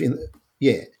novel.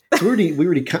 Yeah, we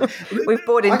already can't. We've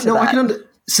bought into that.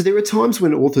 So there are times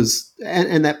when authors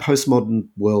and that postmodern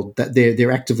world that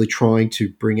they're actively trying to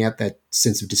bring out that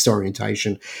sense of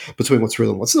disorientation between what's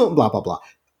real and what's not. Blah blah blah.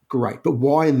 Great, but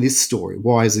why in this story?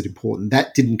 Why is it important?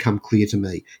 That didn't come clear to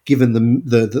me, given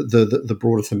the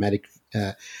broader thematic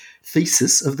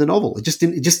thesis of the novel. It just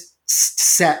didn't. It just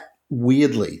sat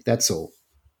weirdly. That's all.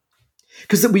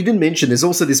 Because we didn't mention, there's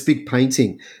also this big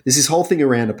painting. There's this whole thing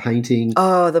around a painting.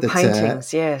 Oh, the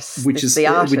paintings, yes. Which is the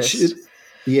artist.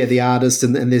 The artist,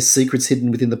 and there's secrets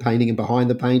hidden within the painting and behind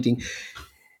the painting.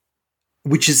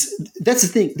 That's the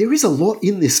thing. There is a lot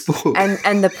in this book,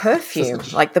 and the perfume,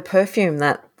 like the perfume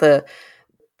that the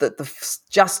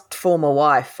just former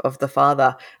wife of the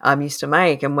father used to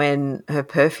make, and when her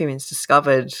perfume is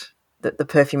discovered, that the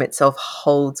perfume itself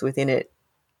holds within it.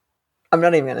 I'm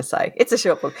not even going to say. It's a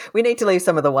short book. We need to leave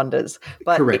some of the wonders,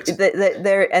 but correct.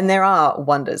 There are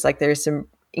wonders. Like there are some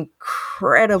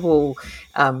incredible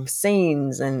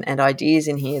scenes and ideas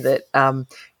in here that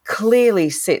clearly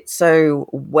sit so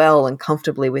well and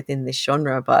comfortably within this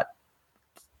genre, but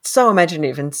so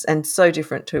imaginative and so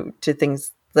different to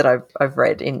things that I've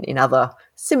read in other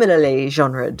similarly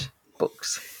genred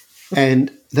books.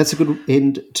 And that's a good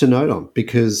end to note on,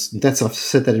 because I've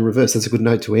said that in reverse. That's a good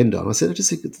note to end on. I just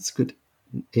think that's a good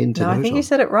end to note on. I think you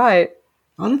said it right.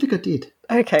 I don't think I did.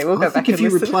 Okay, we'll go back and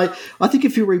listen. I think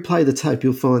if you replay the tape,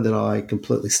 you'll find that I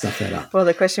completely stuffed that up. Well,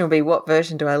 the question will be, what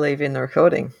version do I leave in the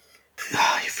recording?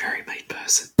 Oh, you're a very mean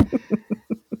person.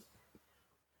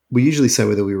 We usually say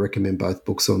whether we recommend both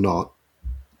books or not.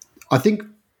 I think,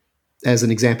 as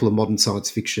an example of modern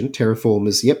science fiction,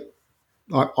 Terraformers, yep,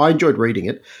 I enjoyed reading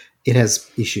it. It has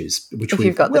issues, which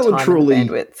we've well and truly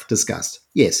discussed.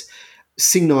 Yes.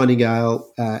 Sing Nightingale,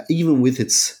 even with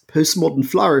its postmodern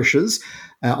flourishes,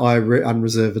 I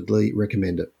unreservedly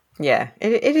recommend it. Yeah,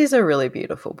 it is a really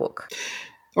beautiful book.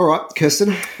 All right,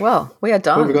 Kirsten. Well, we are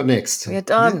done. What have we got next? We are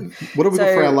done. What have we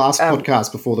got for our last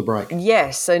podcast before the break?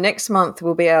 Yes, so next month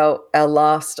will be our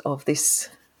last of this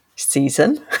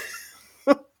season.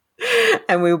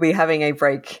 And we'll be having a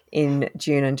break in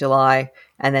June and July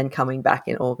and then coming back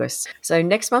in August. So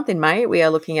next month in May, we are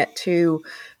looking at 2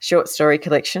 short story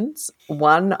collections.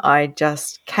 One I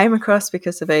just came across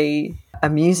because of a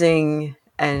amusing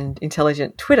and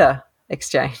intelligent Twitter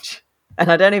exchange.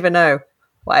 And I don't even know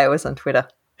why I was on Twitter.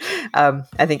 I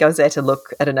think I was there to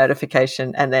look at a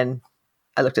notification and then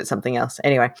I looked at something else.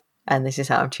 Anyway, and this is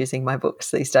how I'm choosing my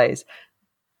books these days.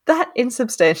 That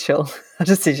insubstantial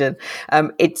decision.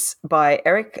 It's by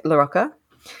Eric LaRocca,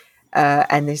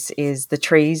 and this is The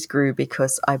Trees Grew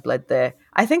Because I Bled There.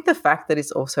 I think the fact that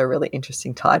it's also a really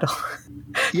interesting title.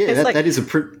 Yeah, that is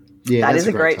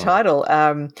a great title.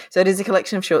 So it is a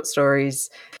collection of short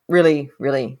stories. Really,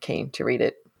 really keen to read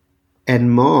it.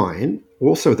 And mine,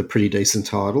 also with a pretty decent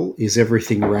title, is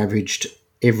Everything Ravaged,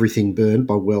 Everything Burned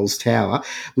by Wells Tower,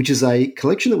 which is a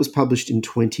collection that was published in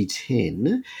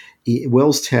 2010.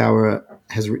 Wells Tower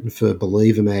has written for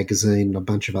Believer magazine and a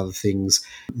bunch of other things.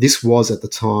 This was, at the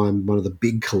time, one of the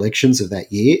big collections of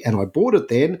that year, and I bought it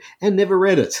then and never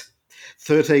read it.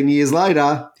 13 years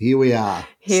later, here we are.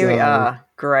 We are.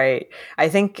 Great. I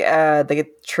think The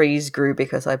Trees Grew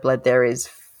Because I Bled There is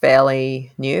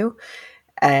fairly new.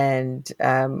 And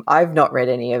I've not read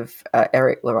any of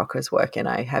Eric LaRocca's work, and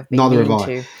I have been Neither meaning have I.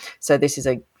 to. So this is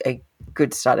a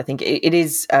good start. I think it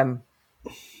is.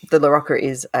 The LaRocca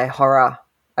is a horror,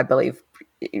 I believe,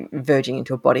 verging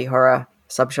into a body horror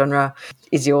subgenre.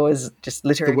 Is yours just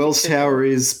literary? The Wells fiction? Tower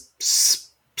is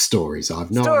stories. I have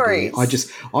no idea.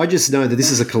 I just know that this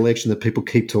is a collection that people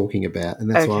keep talking about, and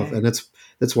that's why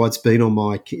that's why it's been on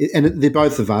my. And they're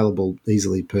both available,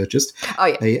 easily purchased.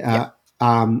 Oh yeah.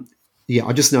 Yeah,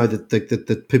 I just know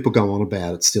that people go on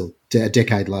about it still a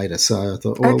decade later. So I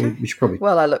thought, we should probably.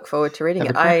 Well, I look forward to reading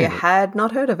it. I had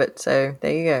not heard of it, so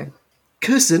there you go.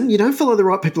 Kirsten, you don't follow the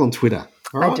right people on Twitter.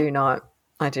 All right? I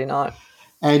do not.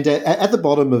 And at the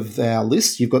bottom of our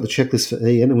list, you've got the checklist for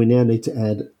Ian, and we now need to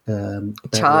add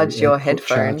charge your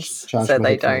headphones charge so my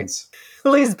they headphones.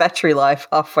 don't lose battery life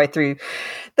halfway through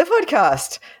the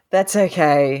podcast. That's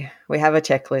okay. We have a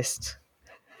checklist.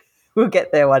 We'll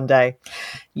get there one day.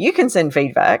 You can send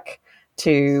feedback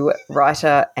to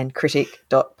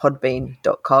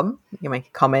writerandcritic.podbean.com. You can make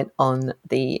a comment on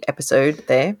the episode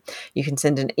there. You can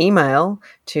send an email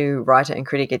to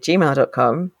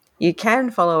writerandcritic@gmail.com. You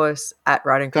can follow us at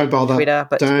Writer and Critic on Twitter,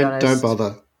 but to be honest, don't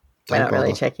bother. We're not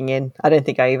really checking in. I don't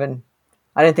think I even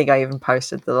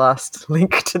posted the last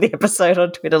link to the episode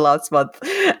on Twitter last month.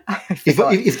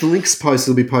 If the link's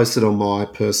posted, it'll be posted on my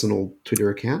personal Twitter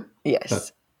account.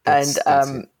 Yes. And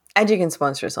you can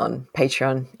sponsor us on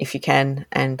Patreon if you can.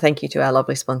 And thank you to our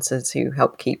lovely sponsors who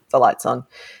help keep the lights on.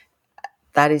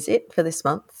 That is it for this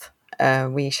month.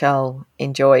 We shall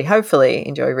hopefully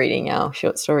enjoy reading our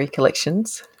short story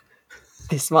collections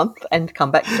this month and come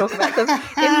back to talk about them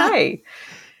in May.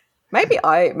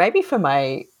 Maybe for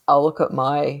May, I'll look at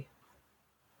my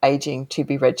aging to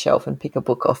be read shelf and pick a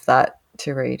book off that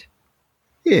to read.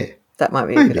 Yeah. That might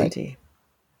be a good idea.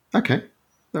 Okay.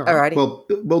 Alrighty.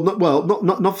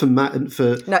 Not for May.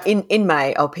 No, in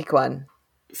May I'll pick one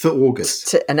for August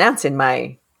to announce in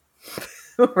May.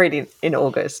 Read in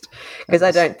August because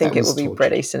I don't think it will be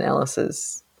Bret Easton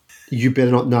Ellis's. You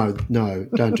better not. No,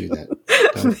 don't do that.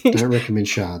 Don't recommend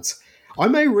Shards. I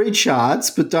may read Shards,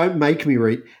 but don't make me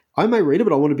read. I may read it,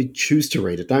 but I want to choose to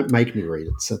read it. Don't make me read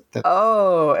it.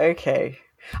 Oh, okay.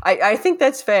 I think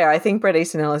that's fair. I think Bret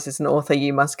Easton Ellis is an author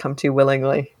you must come to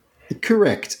willingly.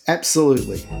 Correct.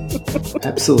 Absolutely.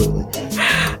 Absolutely.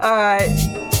 All right.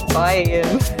 Bye,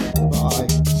 Ian. Bye.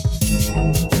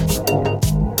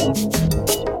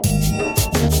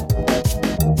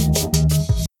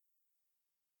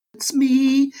 It's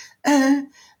me. That's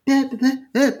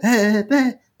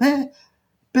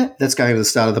going to the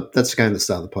start of the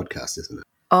podcast, isn't it?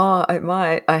 Oh, it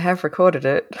might. I have recorded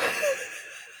it.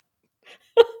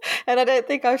 And I don't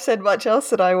think I've said much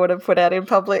else that I would have put out in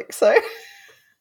public, so